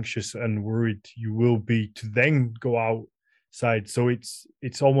maybe anxious and worried you will be to then go outside. So it's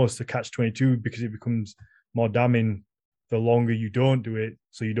almost a catch-22, because it becomes more damning the longer you don't do it.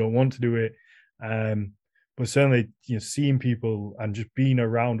 So you don't want to do it. But certainly, seeing people and just being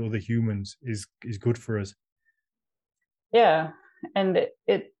around other humans is good for us. Yeah, and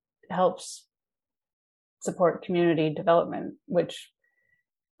it helps support community development, which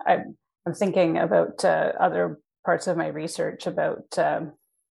I'm thinking about other parts of my research about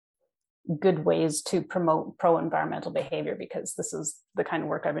good ways to promote pro-environmental behavior, because this is the kind of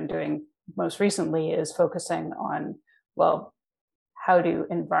work I've been doing most recently, is focusing on, well, how do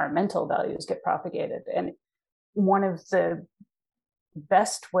environmental values get propagated? And one of the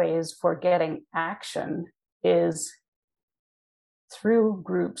best ways for getting action is through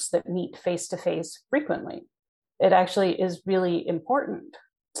groups that meet face-to-face frequently. It actually is really important.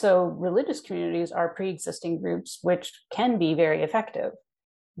 So religious communities are pre-existing groups which can be very effective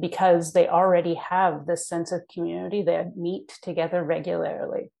because they already have this sense of community. They meet together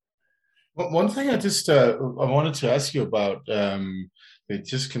regularly. Well, one thing I wanted to ask you about, it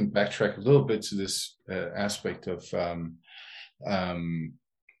just can backtrack a little bit to this aspect of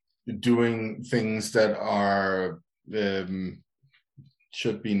doing things that are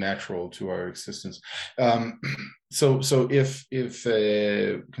should be natural to our existence. So if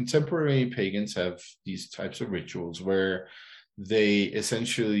contemporary pagans have these types of rituals where they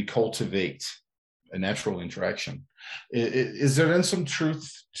essentially cultivate a natural interaction, is there then some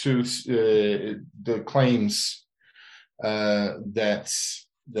truth to the claims that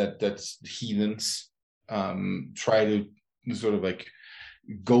heathens try to sort of like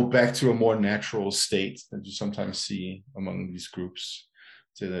go back to a more natural state that you sometimes see among these groups?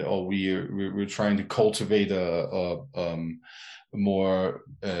 So that, we're trying to cultivate a more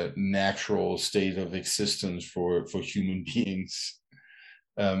natural state of existence for human beings.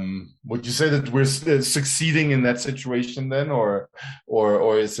 Would you say that we're succeeding in that situation then, or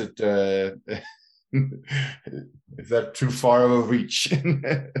is it is that too far of a reach?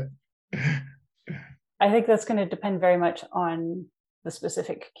 I think that's going to depend very much on the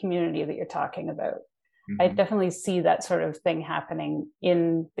specific community that you're talking about. Mm-hmm. I definitely see that sort of thing happening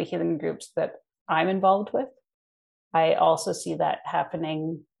in the healing groups that I'm involved with. I also see that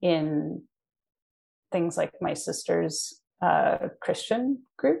happening in things like my sister's Christian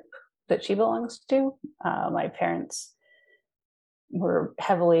group that she belongs to. My parents were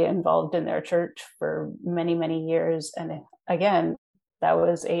heavily involved in their church for many, many years. And again, that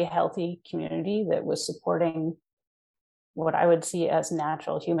was a healthy community that was supporting what I would see as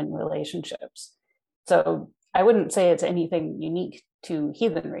natural human relationships. So I wouldn't say it's anything unique to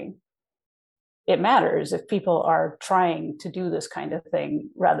heathenry. It matters if people are trying to do this kind of thing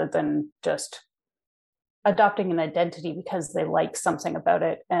rather than just adopting an identity because they like something about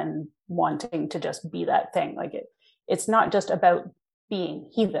it and wanting to just be that thing. Like it's not just about being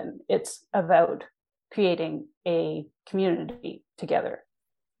heathen. It's about creating a community together.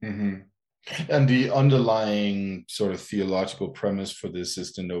 Mm-hmm. And the underlying sort of theological premise for this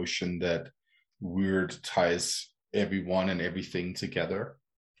is the notion that weird ties everyone and everything together.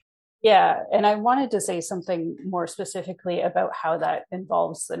 Yeah, and I wanted to say something more specifically about how that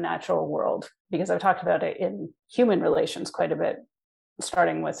involves the natural world, because I've talked about it in human relations quite a bit,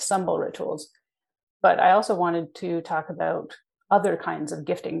 starting with symbol rituals. But I also wanted to talk about other kinds of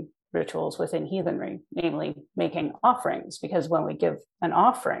gifting rituals within heathenry, namely making offerings, because when we give an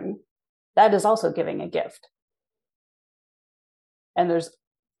offering, that is also giving a gift. And there's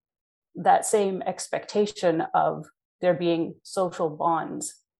that same expectation of there being social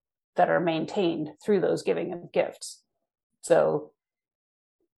bonds that are maintained through those giving of gifts. So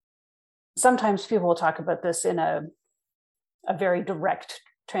sometimes people will talk about this in a very direct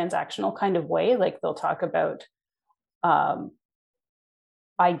transactional kind of way. Like they'll talk about,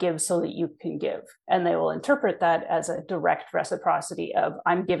 I give so that you can give. And they will interpret that as a direct reciprocity of,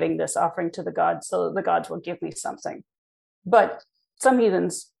 I'm giving this offering to the gods so that the gods will give me something. But some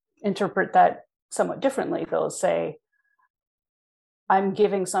heathens interpret that somewhat differently. They'll say, I'm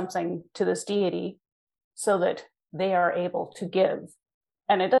giving something to this deity so that they are able to give.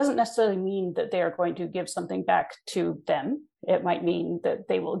 And it doesn't necessarily mean that they are going to give something back to them. It might mean that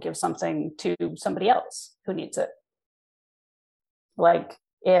they will give something to somebody else who needs it. Like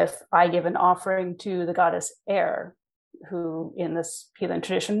if I give an offering to the goddess Air, who in this heathen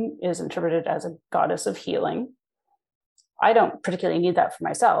tradition is interpreted as a goddess of healing, I don't particularly need that for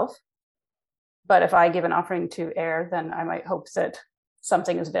myself. But if I give an offering to Air, then I might hope that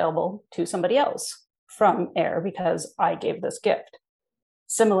something is available to somebody else from Air because I gave this gift.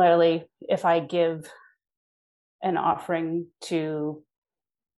 Similarly, if I give an offering to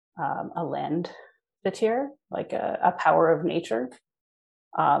a land vitir, like a power of nature,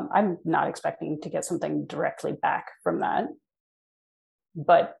 I'm not expecting to get something directly back from that.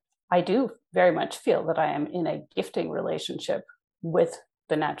 But I do very much feel that I am in a gifting relationship with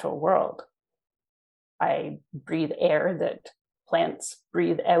the natural world. I breathe air that plants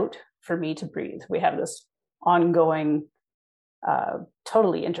breathe out for me to breathe. We have this ongoing,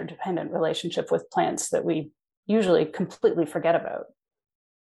 totally interdependent relationship with plants that we usually completely forget about.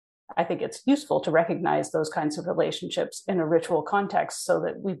 I think it's useful to recognize those kinds of relationships in a ritual context so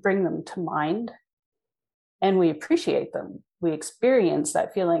that we bring them to mind and we appreciate them. We experience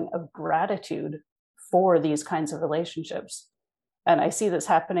that feeling of gratitude for these kinds of relationships. And I see this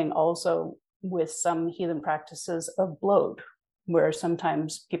happening also with some heathen practices of blode, where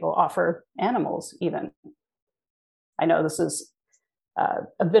sometimes people offer animals even. I know this is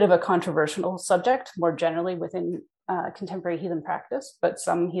a bit of a controversial subject more generally within contemporary heathen practice, but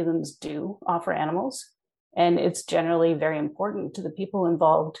some heathens do offer animals. And it's generally very important to the people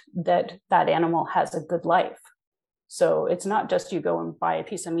involved that that animal has a good life. So it's not just you go and buy a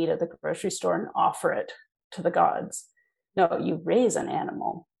piece of meat at the grocery store and offer it to the gods. No, you raise an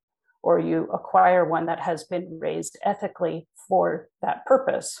animal or you acquire one that has been raised ethically for that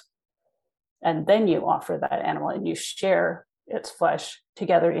purpose. And then you offer that animal and you share its flesh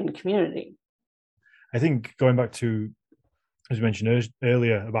together in community. I think going back to, as you mentioned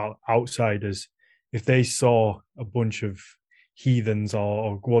earlier, about outsiders, if they saw a bunch of heathens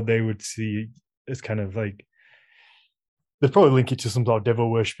or what they would see as kind of like, they'd probably link it to some sort of devil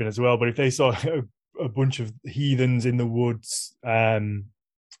worshipping as well, but if they saw a bunch of heathens in the woods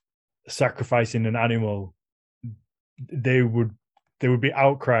sacrificing an animal, there would be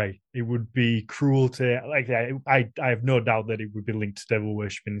outcry. It would be cruelty. Like I have no doubt that it would be linked to devil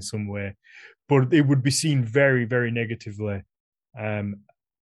worshipping in some way, but it would be seen very, very negatively.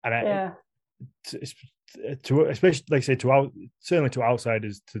 To especially, like I say, certainly to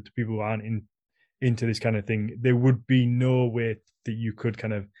outsiders, to people who aren't into this kind of thing, there would be no way that you could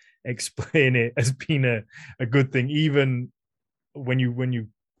kind of explain it as being a good thing. Even when you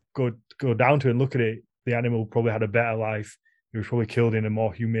go down to it and look at it, the animal probably had a better life. It was probably killed in a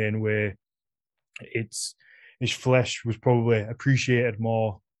more humane way. Its flesh was probably appreciated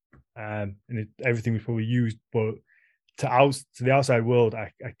more, and everything was probably used. But to the outside world,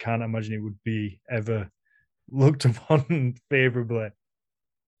 I can't imagine it would be ever looked upon favorably.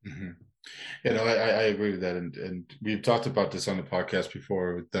 Mm-hmm. Yeah, no, I agree with that, and we've talked about this on the podcast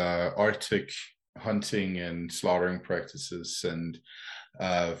before with Arctic hunting and slaughtering practices, and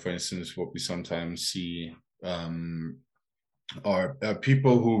for instance, what we sometimes see are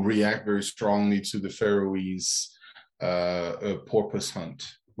people who react very strongly to the Faroese porpoise hunt,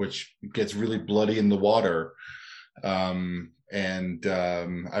 which gets really bloody in the water. I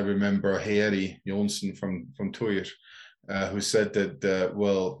remember Heidi Jonsson from Tuyr, who said that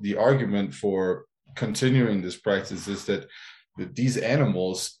the argument for continuing this practice is that these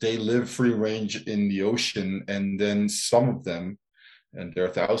animals, they live free range in the ocean, and then some of them, and there are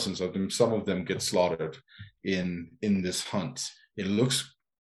thousands of them, some of them get slaughtered in this hunt. It looks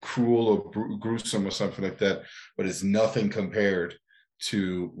cruel or gruesome or something like that, but it's nothing compared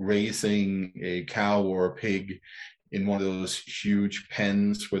to raising a cow or a pig in one of those huge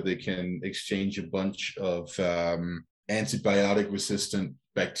pens where they can exchange a bunch of antibiotic resistant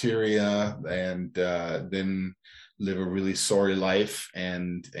bacteria and then live a really sorry life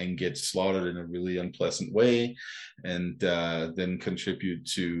and get slaughtered in a really unpleasant way, and then contribute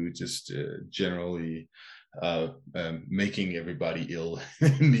to just generally making everybody ill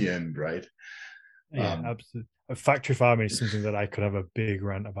in the end, right? Yeah, absolutely. Factory farming is something that I could have a big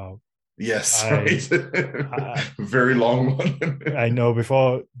rant about. Yes, right. Very long one. I know.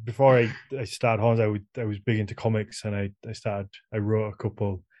 Before I started Horns, I was big into comics, and I wrote a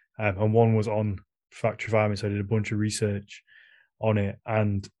couple, and one was on factory farming. So I did a bunch of research on it,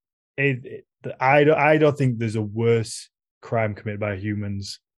 and I don't think there's a worse crime committed by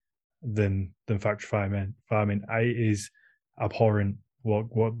humans than factory farming. It is abhorrent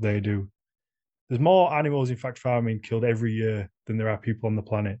what they do. There's more animals in factory farming killed every year than there are people on the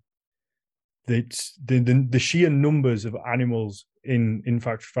planet. The sheer numbers of animals in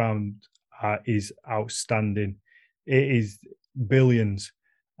factory farms is outstanding. It is billions,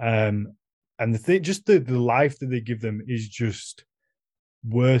 and the life that they give them is just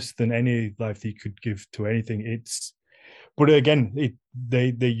worse than any life that you could give to anything. But again,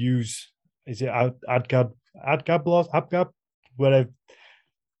 they use, is it ADGAB, whatever,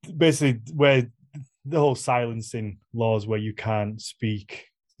 basically where the whole silencing laws where you can't speak.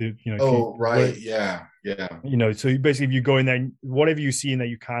 Right. Yeah. So basically, if you go in there, whatever you see in there,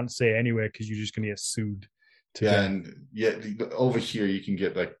 you can't say anywhere because you're just going to get sued. Over here you can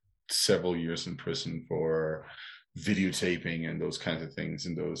get like several years in prison for videotaping and those kinds of things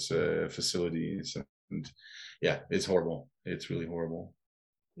in those facilities, and it's horrible. It's really horrible.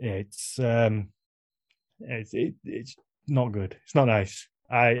 Yeah, it's not good. It's not nice.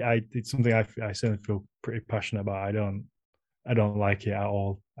 It's something I certainly feel pretty passionate about. I don't like it at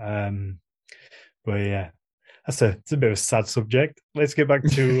all. But yeah, it's a bit of a sad subject. Let's get back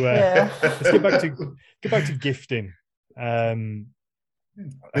to let's get back to gifting. A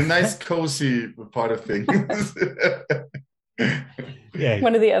nice cozy part of things. Yeah.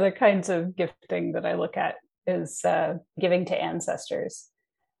 One of the other kinds of gifting that I look at is giving to ancestors.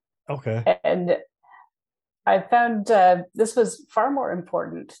 Okay. And I found this was far more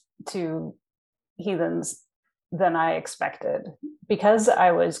important to heathens than I expected. Because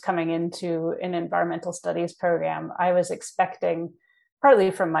I was coming into an environmental studies program, I was expecting,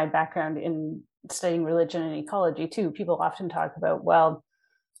 partly from my background in studying religion and ecology too, people often talk about, well,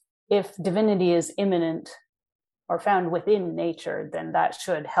 if divinity is immanent or found within nature, then that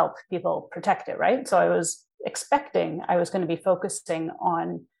should help people protect it, right? So I was expecting I was going to be focusing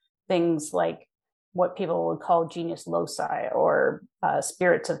on things like what people would call genius loci or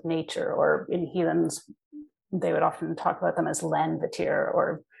spirits of nature, or in heathens, they would often talk about them as landvatir,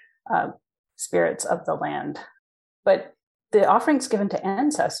 or spirits of the land. But the offerings given to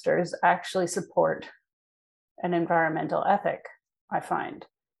ancestors actually support an environmental ethic, I find.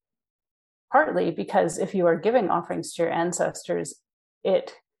 Partly because if you are giving offerings to your ancestors,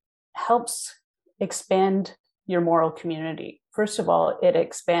 it helps expand your moral community. First of all, it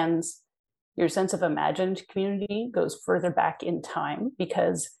expands your sense of imagined community, goes further back in time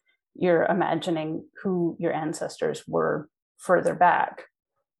because you're imagining who your ancestors were further back.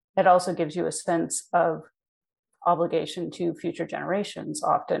 It also gives you a sense of obligation to future generations,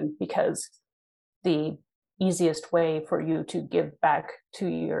 often because the easiest way for you to give back to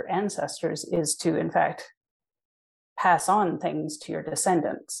your ancestors is to, in fact, pass on things to your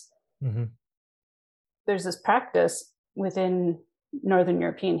descendants. Mm-hmm. There's this practice within Northern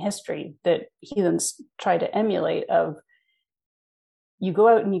European history that heathens try to emulate of, you go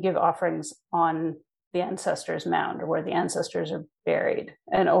out and you give offerings on the ancestors' mound, or where the ancestors are buried.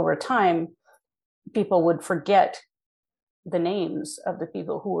 And over time, people would forget the names of the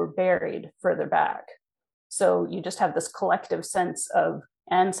people who were buried further back. So you just have this collective sense of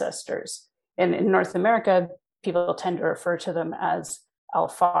ancestors. And in North America, people tend to refer to them as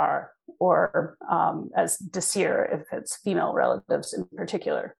Alfar, or as Desir, if it's female relatives in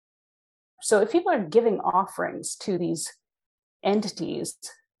particular. So if people are giving offerings to these entities,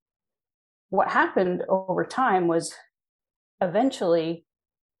 what happened over time was eventually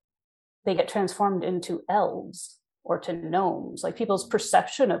they get transformed into elves or to gnomes. Like, people's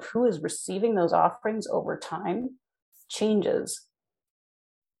perception of who is receiving those offerings over time changes.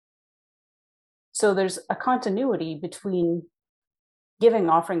 So there's a continuity between giving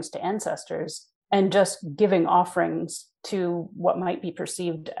offerings to ancestors and just giving offerings to what might be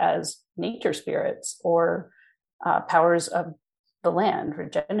perceived as nature spirits or powers of the land,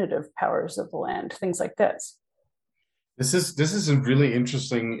 regenerative powers of the land, things like this. This is a really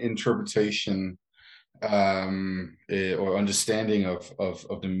interesting interpretation or understanding of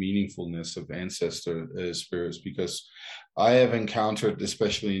the meaningfulness of ancestor spirits, because I have encountered,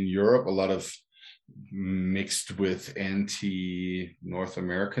 especially in Europe, a lot of mixed with anti-North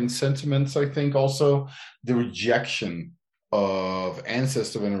American sentiments. I think also the rejection of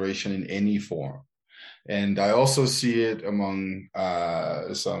ancestor veneration in any form. And I also see it among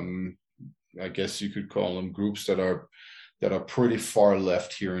some, I guess you could call them groups that are pretty far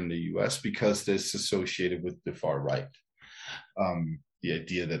left here in the US, because this is associated with the far right. The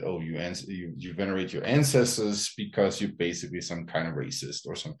idea that, oh, you venerate your ancestors because you're basically some kind of racist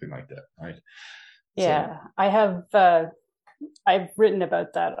or something like that, right? Yeah, I've written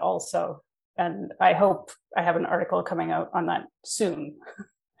about that also, and I hope I have an article coming out on that soon.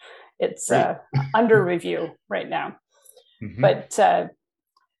 It's under review right now. Mm-hmm. But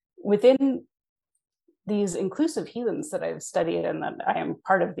within these inclusive heathens that I've studied and that I am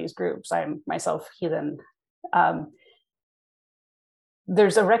part of these groups, I am myself heathen,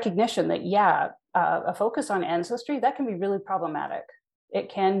 there's a recognition that, a focus on ancestry, that can be really problematic. It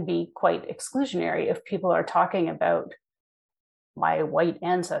can be quite exclusionary if people are talking about my white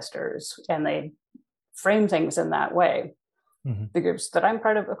ancestors and they frame things in that way. Mm-hmm. The groups that I'm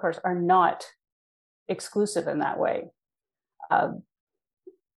part of course, are not exclusive in that way.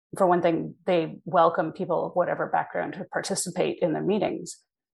 For one thing, they welcome people of whatever background to participate in their meetings,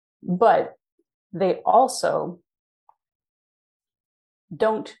 but they also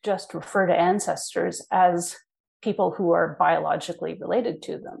don't just refer to ancestors as people who are biologically related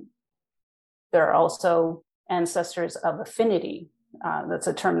to them. There are also ancestors of affinity. That's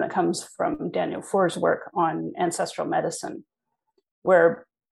a term that comes from Daniel Foor's work on ancestral medicine, where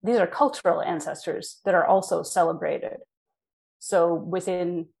these are cultural ancestors that are also celebrated. So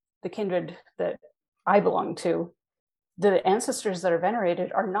within the kindred that I belong to, the ancestors that are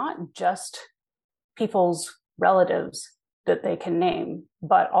venerated are not just people's relatives that they can name,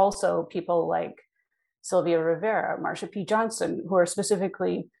 but also people like Sylvia Rivera, Marsha P. Johnson, who are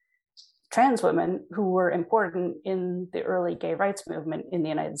specifically trans women who were important in the early gay rights movement in the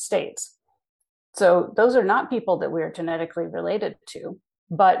United States. So those are not people that we are genetically related to,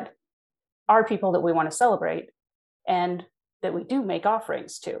 but are people that we want to celebrate and that we do make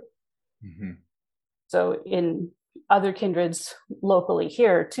offerings to. Mm-hmm. So in other kindreds locally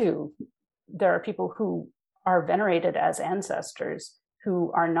here too, there are people who are venerated as ancestors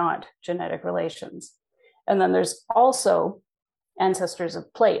who are not genetic relations. And then there's also ancestors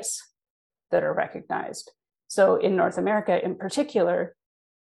of place that are recognized. So in North America in particular,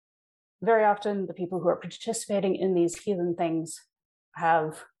 very often the people who are participating in these heathen things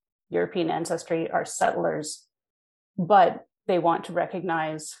have European ancestry, are settlers, but they want to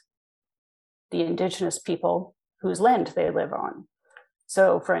recognize the indigenous people whose land they live on.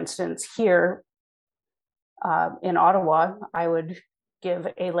 So for instance, here in Ottawa, I would give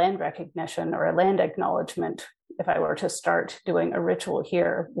a land recognition or a land acknowledgement if I were to start doing a ritual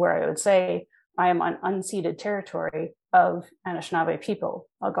here, where I would say, I am on unceded territory of Anishinaabe people,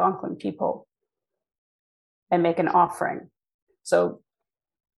 Algonquin people, and make an offering. So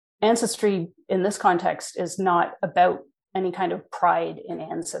ancestry in this context is not about any kind of pride in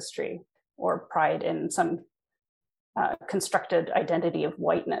ancestry or pride in some constructed identity of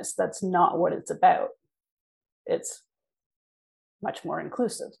whiteness. That's not what it's about. It's much more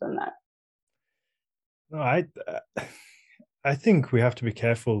inclusive than that. No, I think we have to be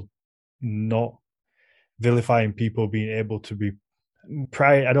careful not vilifying people being able to be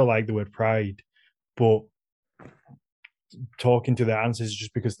pride. I don't like the word pride, but talking to their ancestors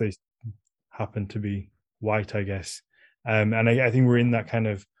just because they happen to be white, I guess. And I think we're in that kind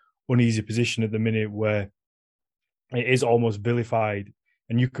of uneasy position at the minute where it is almost vilified,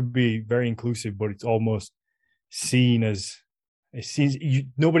 and you could be very inclusive, but it's almost seen as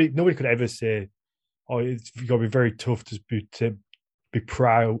nobody could ever say, "Oh, you've got to be very tough to be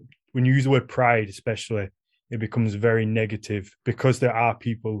proud." When you use the word pride, especially, it becomes very negative because there are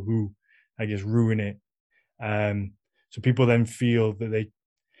people who, I guess, ruin it. So people then feel that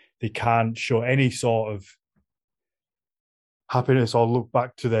they can't show any sort of happiness or look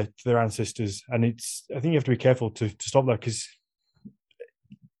back to their ancestors, and I think you have to be careful to stop that, because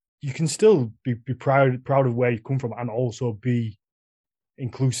you can still be proud of where you come from and also be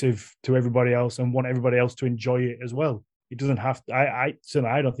inclusive to everybody else and want everybody else to enjoy it as well. It doesn't have to. I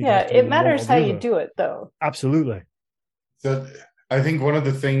don't think. Yeah, it matters how you do it, though. Absolutely. So I think one of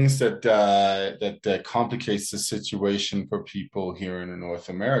the things that complicates the situation for people here in North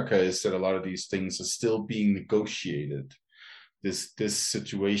America is that a lot of these things are still being negotiated. This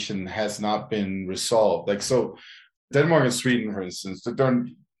situation has not been resolved. Like, so Denmark and Sweden, for instance,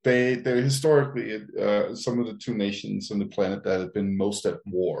 they're historically some of the two nations on the planet that have been most at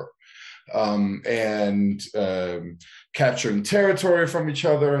war. And capturing territory from each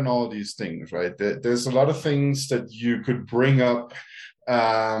other and all of these things, right? There's a lot of things that you could bring up,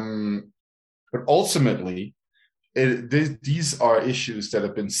 but ultimately, these are issues that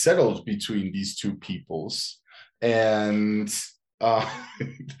have been settled between these two peoples, and uh,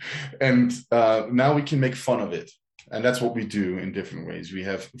 now we can make fun of it. And that's what we do in different ways. We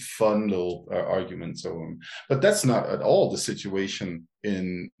have fun little arguments over them. But that's not at all the situation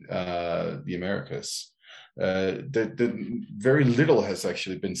in the Americas. The very little has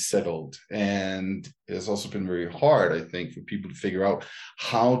actually been settled, and it has also been very hard, I think, for people to figure out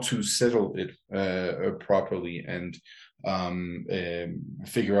how to settle it properly, and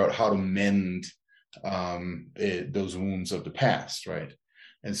figure out how to mend those wounds of the past, right?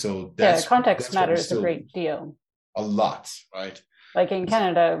 And so context matters a great deal. A lot, right? Like in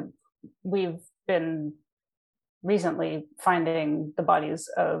Canada, we've been recently finding the bodies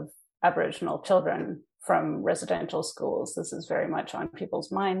of Aboriginal children from residential schools. This is very much on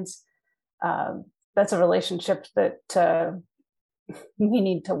people's minds. That's a relationship that we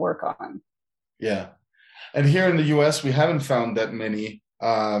need to work on. Yeah. And here in the US, we haven't found that many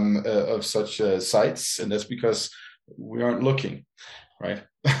of such sites, and that's because we aren't looking, right?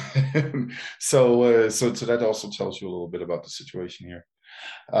 So that also tells you a little bit about the situation here.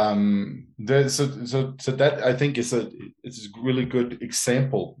 So that, I think, it's a really good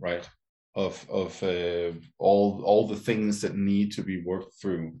example, right, of all the things that need to be worked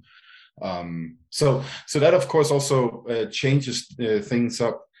through. So that, of course, also changes things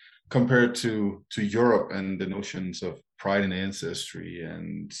up compared to Europe and the notions of pride and ancestry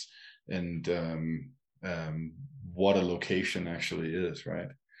and what a location actually is, right?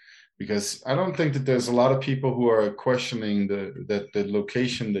 Because I don't think that there's a lot of people who are questioning that the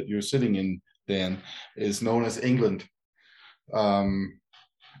location that you're sitting in, Dan, is known as England. I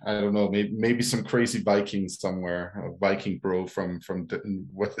don't know, maybe some crazy Viking somewhere, a Viking bro from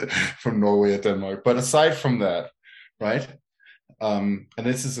Norway or Denmark. But aside from that, right? And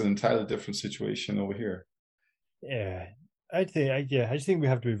this is an entirely different situation over here. Yeah, I just think we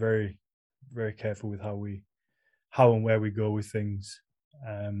have to be very, very careful with how and where we go with things,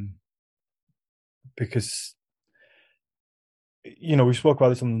 because we spoke about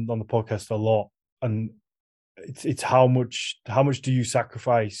this on the podcast a lot, and it's how much do you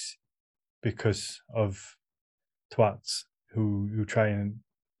sacrifice because of twats who try and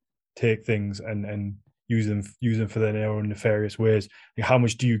take things and use them for their own nefarious ways. Like, how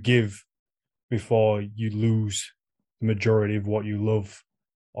much do you give before you lose the majority of what you love,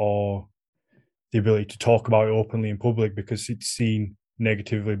 or the ability to talk about it openly in public because it's seen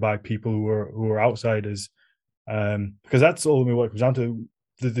negatively by people who are outsiders? Because that's ultimately what it comes down to.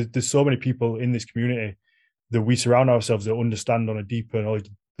 There's so many people in this community that we surround ourselves that understand on a deeper knowledge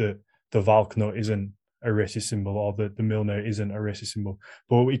that the Valknut isn't a racist symbol, or that the Milner isn't a racist symbol.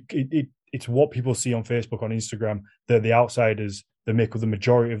 But it's what people see on Facebook, on Instagram, that the outsiders that make up the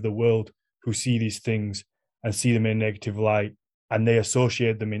majority of the world who see these things and see them in a negative light, and they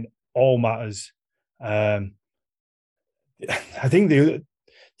associate them in all matters. I think the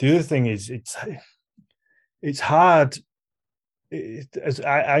other thing is it's hard. As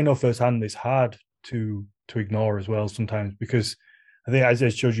I know firsthand, it's hard to ignore as well sometimes, because I think, as I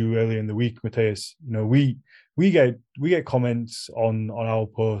showed you earlier in the week, Matthias, we get comments on our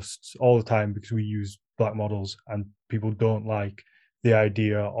posts all the time because we use black models, and people don't like the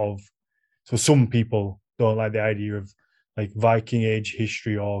idea of. So some people don't like the idea of like Viking Age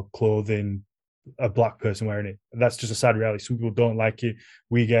history or clothing, a black person wearing it. And that's just a sad reality. Some people don't like it.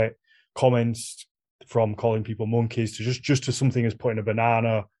 We get comments from calling people monkeys to just to something as putting a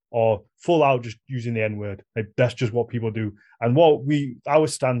banana, or full out just using the N-word. Like, that's just what people do. And our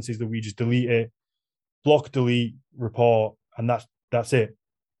stance is that we just delete it, block, delete, report, and that's it.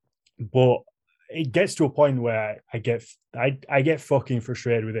 But it gets to a point where I get fucking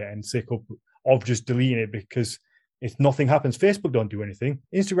frustrated with it and sick of just deleting it, because if nothing happens. Facebook don't do anything.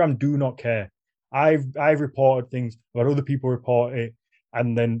 Instagram do not care. I've reported things about other people report it,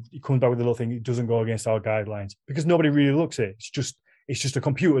 and then it comes back with a little thing. It doesn't go against our guidelines because nobody really looks at it. It's just a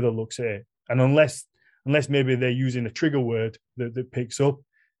computer that looks at it. And unless maybe they're using a trigger word that picks up,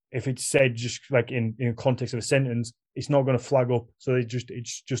 if it's said just like in context of a sentence, it's not going to flag up. So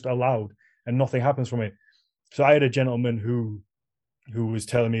it's just allowed, and nothing happens from it. So I had a gentleman who was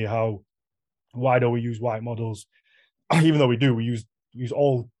telling me why don't we use white models, even though we use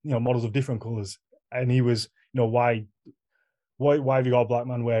all models of different colors. And he was, why have you got a black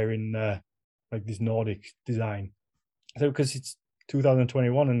man wearing like this Nordic design? I said, because it's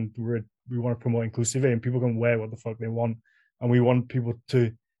 2021 and we want to promote inclusivity, and people can wear what the fuck they want, and we want people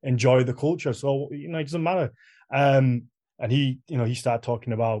to enjoy the culture. So it doesn't matter. And he started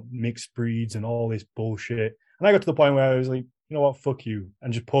talking about mixed breeds and all this bullshit. And I got to the point where I was like, you know what, fuck you,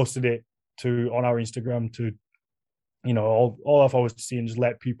 and just posted it on our Instagram to all I've always seen is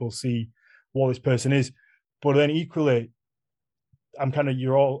let people see what this person is. But then equally, I'm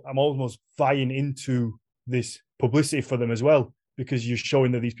almost vying into this publicity for them as well, because you're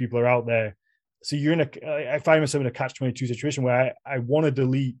showing that these people are out there. So I find myself in a catch-22 situation where I want to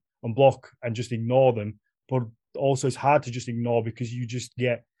delete and block and just ignore them, but also it's hard to just ignore because you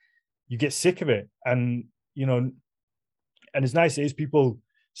get sick of it. And and it's nice is people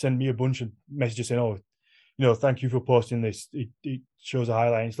send me a bunch of messages saying, oh, thank you for posting this. It shows a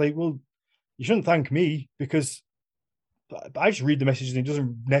highlight. It's like, well, you shouldn't thank me, because I just read the messages and it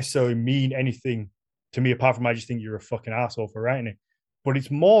doesn't necessarily mean anything to me, apart from I just think you're a fucking asshole for writing it. But it's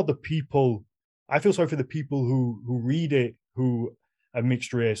more the people. I feel sorry for the people who read it, who are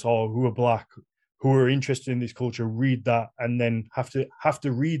mixed race or who are black, who are interested in this culture, read that and then have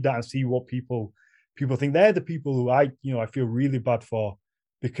to read that and see what people think. They're the people who I feel really bad for,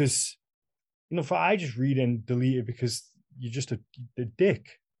 because I just read it and delete it because you're just a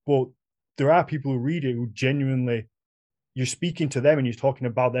dick. But there are people who read it who genuinely, you're speaking to them and you're talking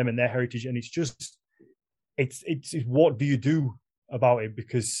about them and their heritage, and it's what do you do about it?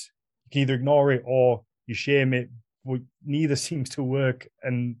 Because you can either ignore it or you shame it, but neither seems to work,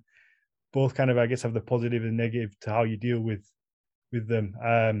 and both kind of, I guess, have the positive and negative to how you deal with them.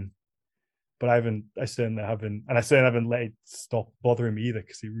 But I certainly haven't let it stop bothering me either,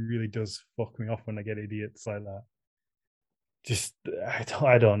 because it really does fuck me off when I get idiots like that. Just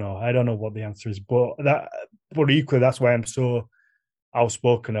I don't know what the answer is, but equally that's why I'm so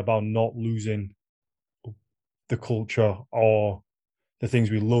outspoken about not losing the culture or the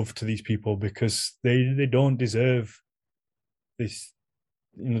things we love to these people, because they don't deserve this.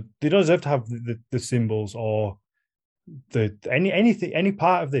 They don't deserve to have the symbols or any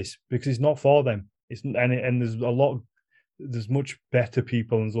part of this, because it's not for them. And there's much better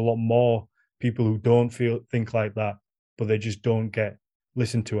people, and there's a lot more people who don't think like that, but they just don't get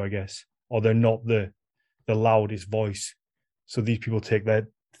listened to, I guess, or they're not the loudest voice. So these people take the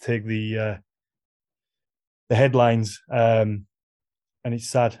headlines, and it's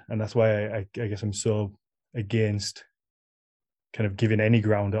sad, and that's why I guess I'm so against kind of giving any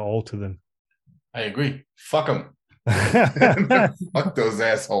ground at all to them. I agree. Fuck them. Fuck those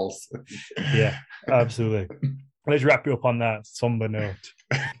assholes. Yeah, absolutely. Let's wrap it up on that somber note.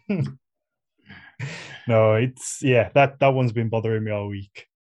 No, that one's been bothering me all week.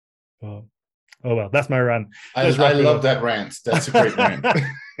 Oh well, that's my rant. I love that rant. That's a great rant.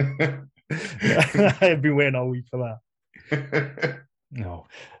 I've been waiting all week for that. No,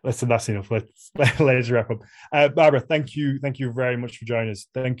 listen, that's enough. Let's wrap up. Barbara, thank you very much for joining us.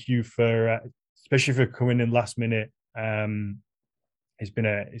 Thank you for especially for coming in last minute. It's been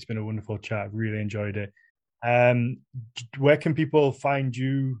a wonderful chat. I've really enjoyed it. Where can people find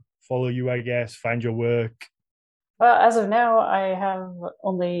you, follow you, I guess, find your work? Well, as of now, I have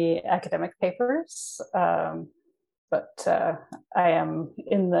only academic papers, but I am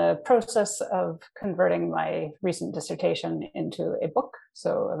in the process of converting my recent dissertation into a book.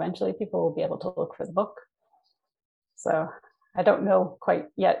 So eventually people will be able to look for the book. So I don't know quite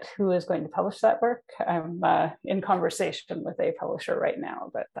yet who is going to publish that work. I'm in conversation with a publisher right now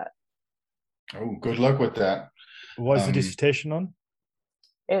about that. Oh, good luck with that. What is the dissertation on?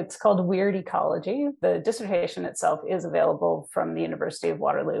 It's called Weird Ecology. The dissertation itself is available from the University of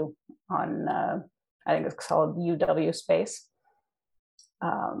Waterloo on, I think it's called UW Space.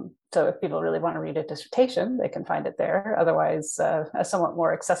 So if people really want to read a dissertation, they can find it there. Otherwise, a somewhat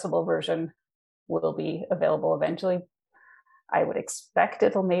more accessible version will be available eventually. I would expect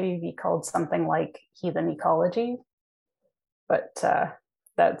it'll maybe be called something like Heathen Ecology, but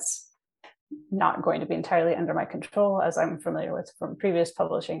that's not going to be entirely under my control, as I'm familiar with from previous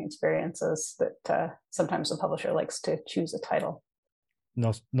publishing experiences that sometimes the publisher likes to choose a title.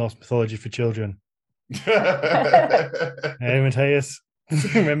 Norse mythology for children. Matthias,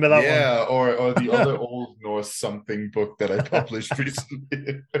 remember that one? Yeah, or the other old Norse something book that I published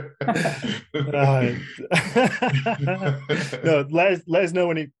recently. No, let us know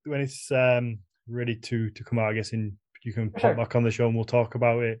when it's ready to come out, I guess, and you can pop back on the show and we'll talk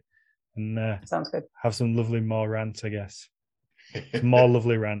about it. And sounds good. Have some lovely more rants, I guess. Some more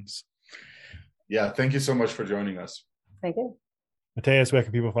lovely rants. Yeah, thank you so much for joining us. Thank you. Matthias, where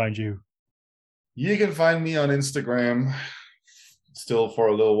can people find you? You can find me on Instagram still for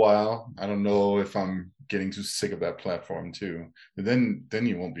a little while. I don't know if I'm getting too sick of that platform too. But then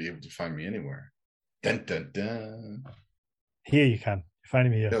you won't be able to find me anywhere. Dun, dun, dun. Here you can. Find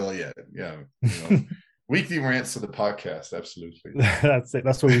me here. Oh, yeah. Weekly rants to the podcast, absolutely. That's it.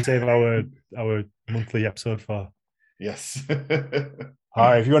 That's what we save our monthly episode for. Yes. All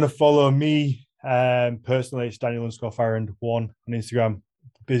right. If you want to follow me, Personally, it's Daniel_Farrand1 on Instagram.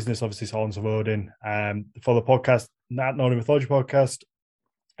 Business, obviously, it's Horns of Odin. For the podcast, Not Nordic Mythology Podcast,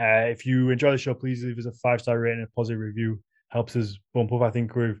 if you enjoy the show, please leave us a 5-star rating and a positive review. Helps us bump up. I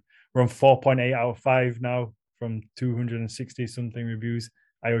think we're on 4.8 out of 5 now from 260 something reviews.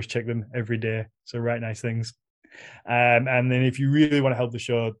 I always check them every day, so write nice things. And then if you really want to help the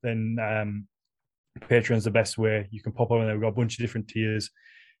show, then Patreon's the best way. You can pop on there. We've got a bunch of different tiers.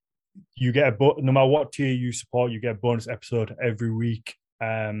 You get no matter what tier you support, you get a bonus episode every week.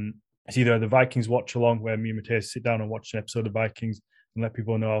 It's either the Vikings watch along, where me and Mateus sit down and watch an episode of Vikings and let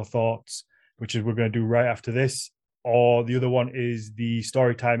people know our thoughts, which is we're going to do right after this. Or the other one is the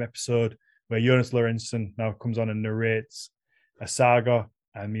story time episode, where Jonas Lorentzen now comes on and narrates a saga,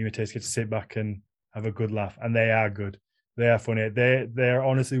 and me and Mateus get to sit back and have a good laugh. And they are good. They are funny. They're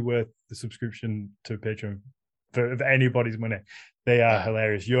honestly worth the subscription to Patreon for anybody's money. They are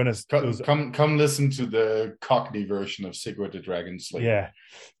hilarious. Jonas, come listen to the Cockney version of Sigurd the Dragon Slayer.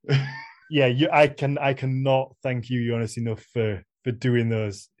 Yeah, I cannot thank you, Jonas, enough for doing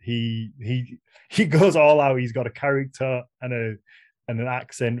those. He goes all out. He's got a character and an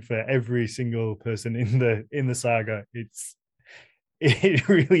accent for every single person in the saga. It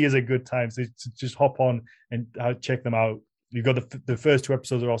really is a good time. So just hop on and check them out. You've got the first 2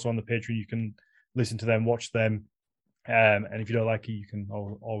 episodes are also on the Patreon. You can listen to them, watch them. And if you don't like it, you can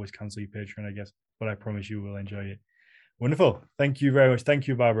always cancel your Patreon, I guess. But I promise you will enjoy it. Wonderful. Thank you very much. Thank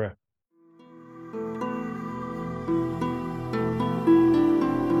you, Barbara.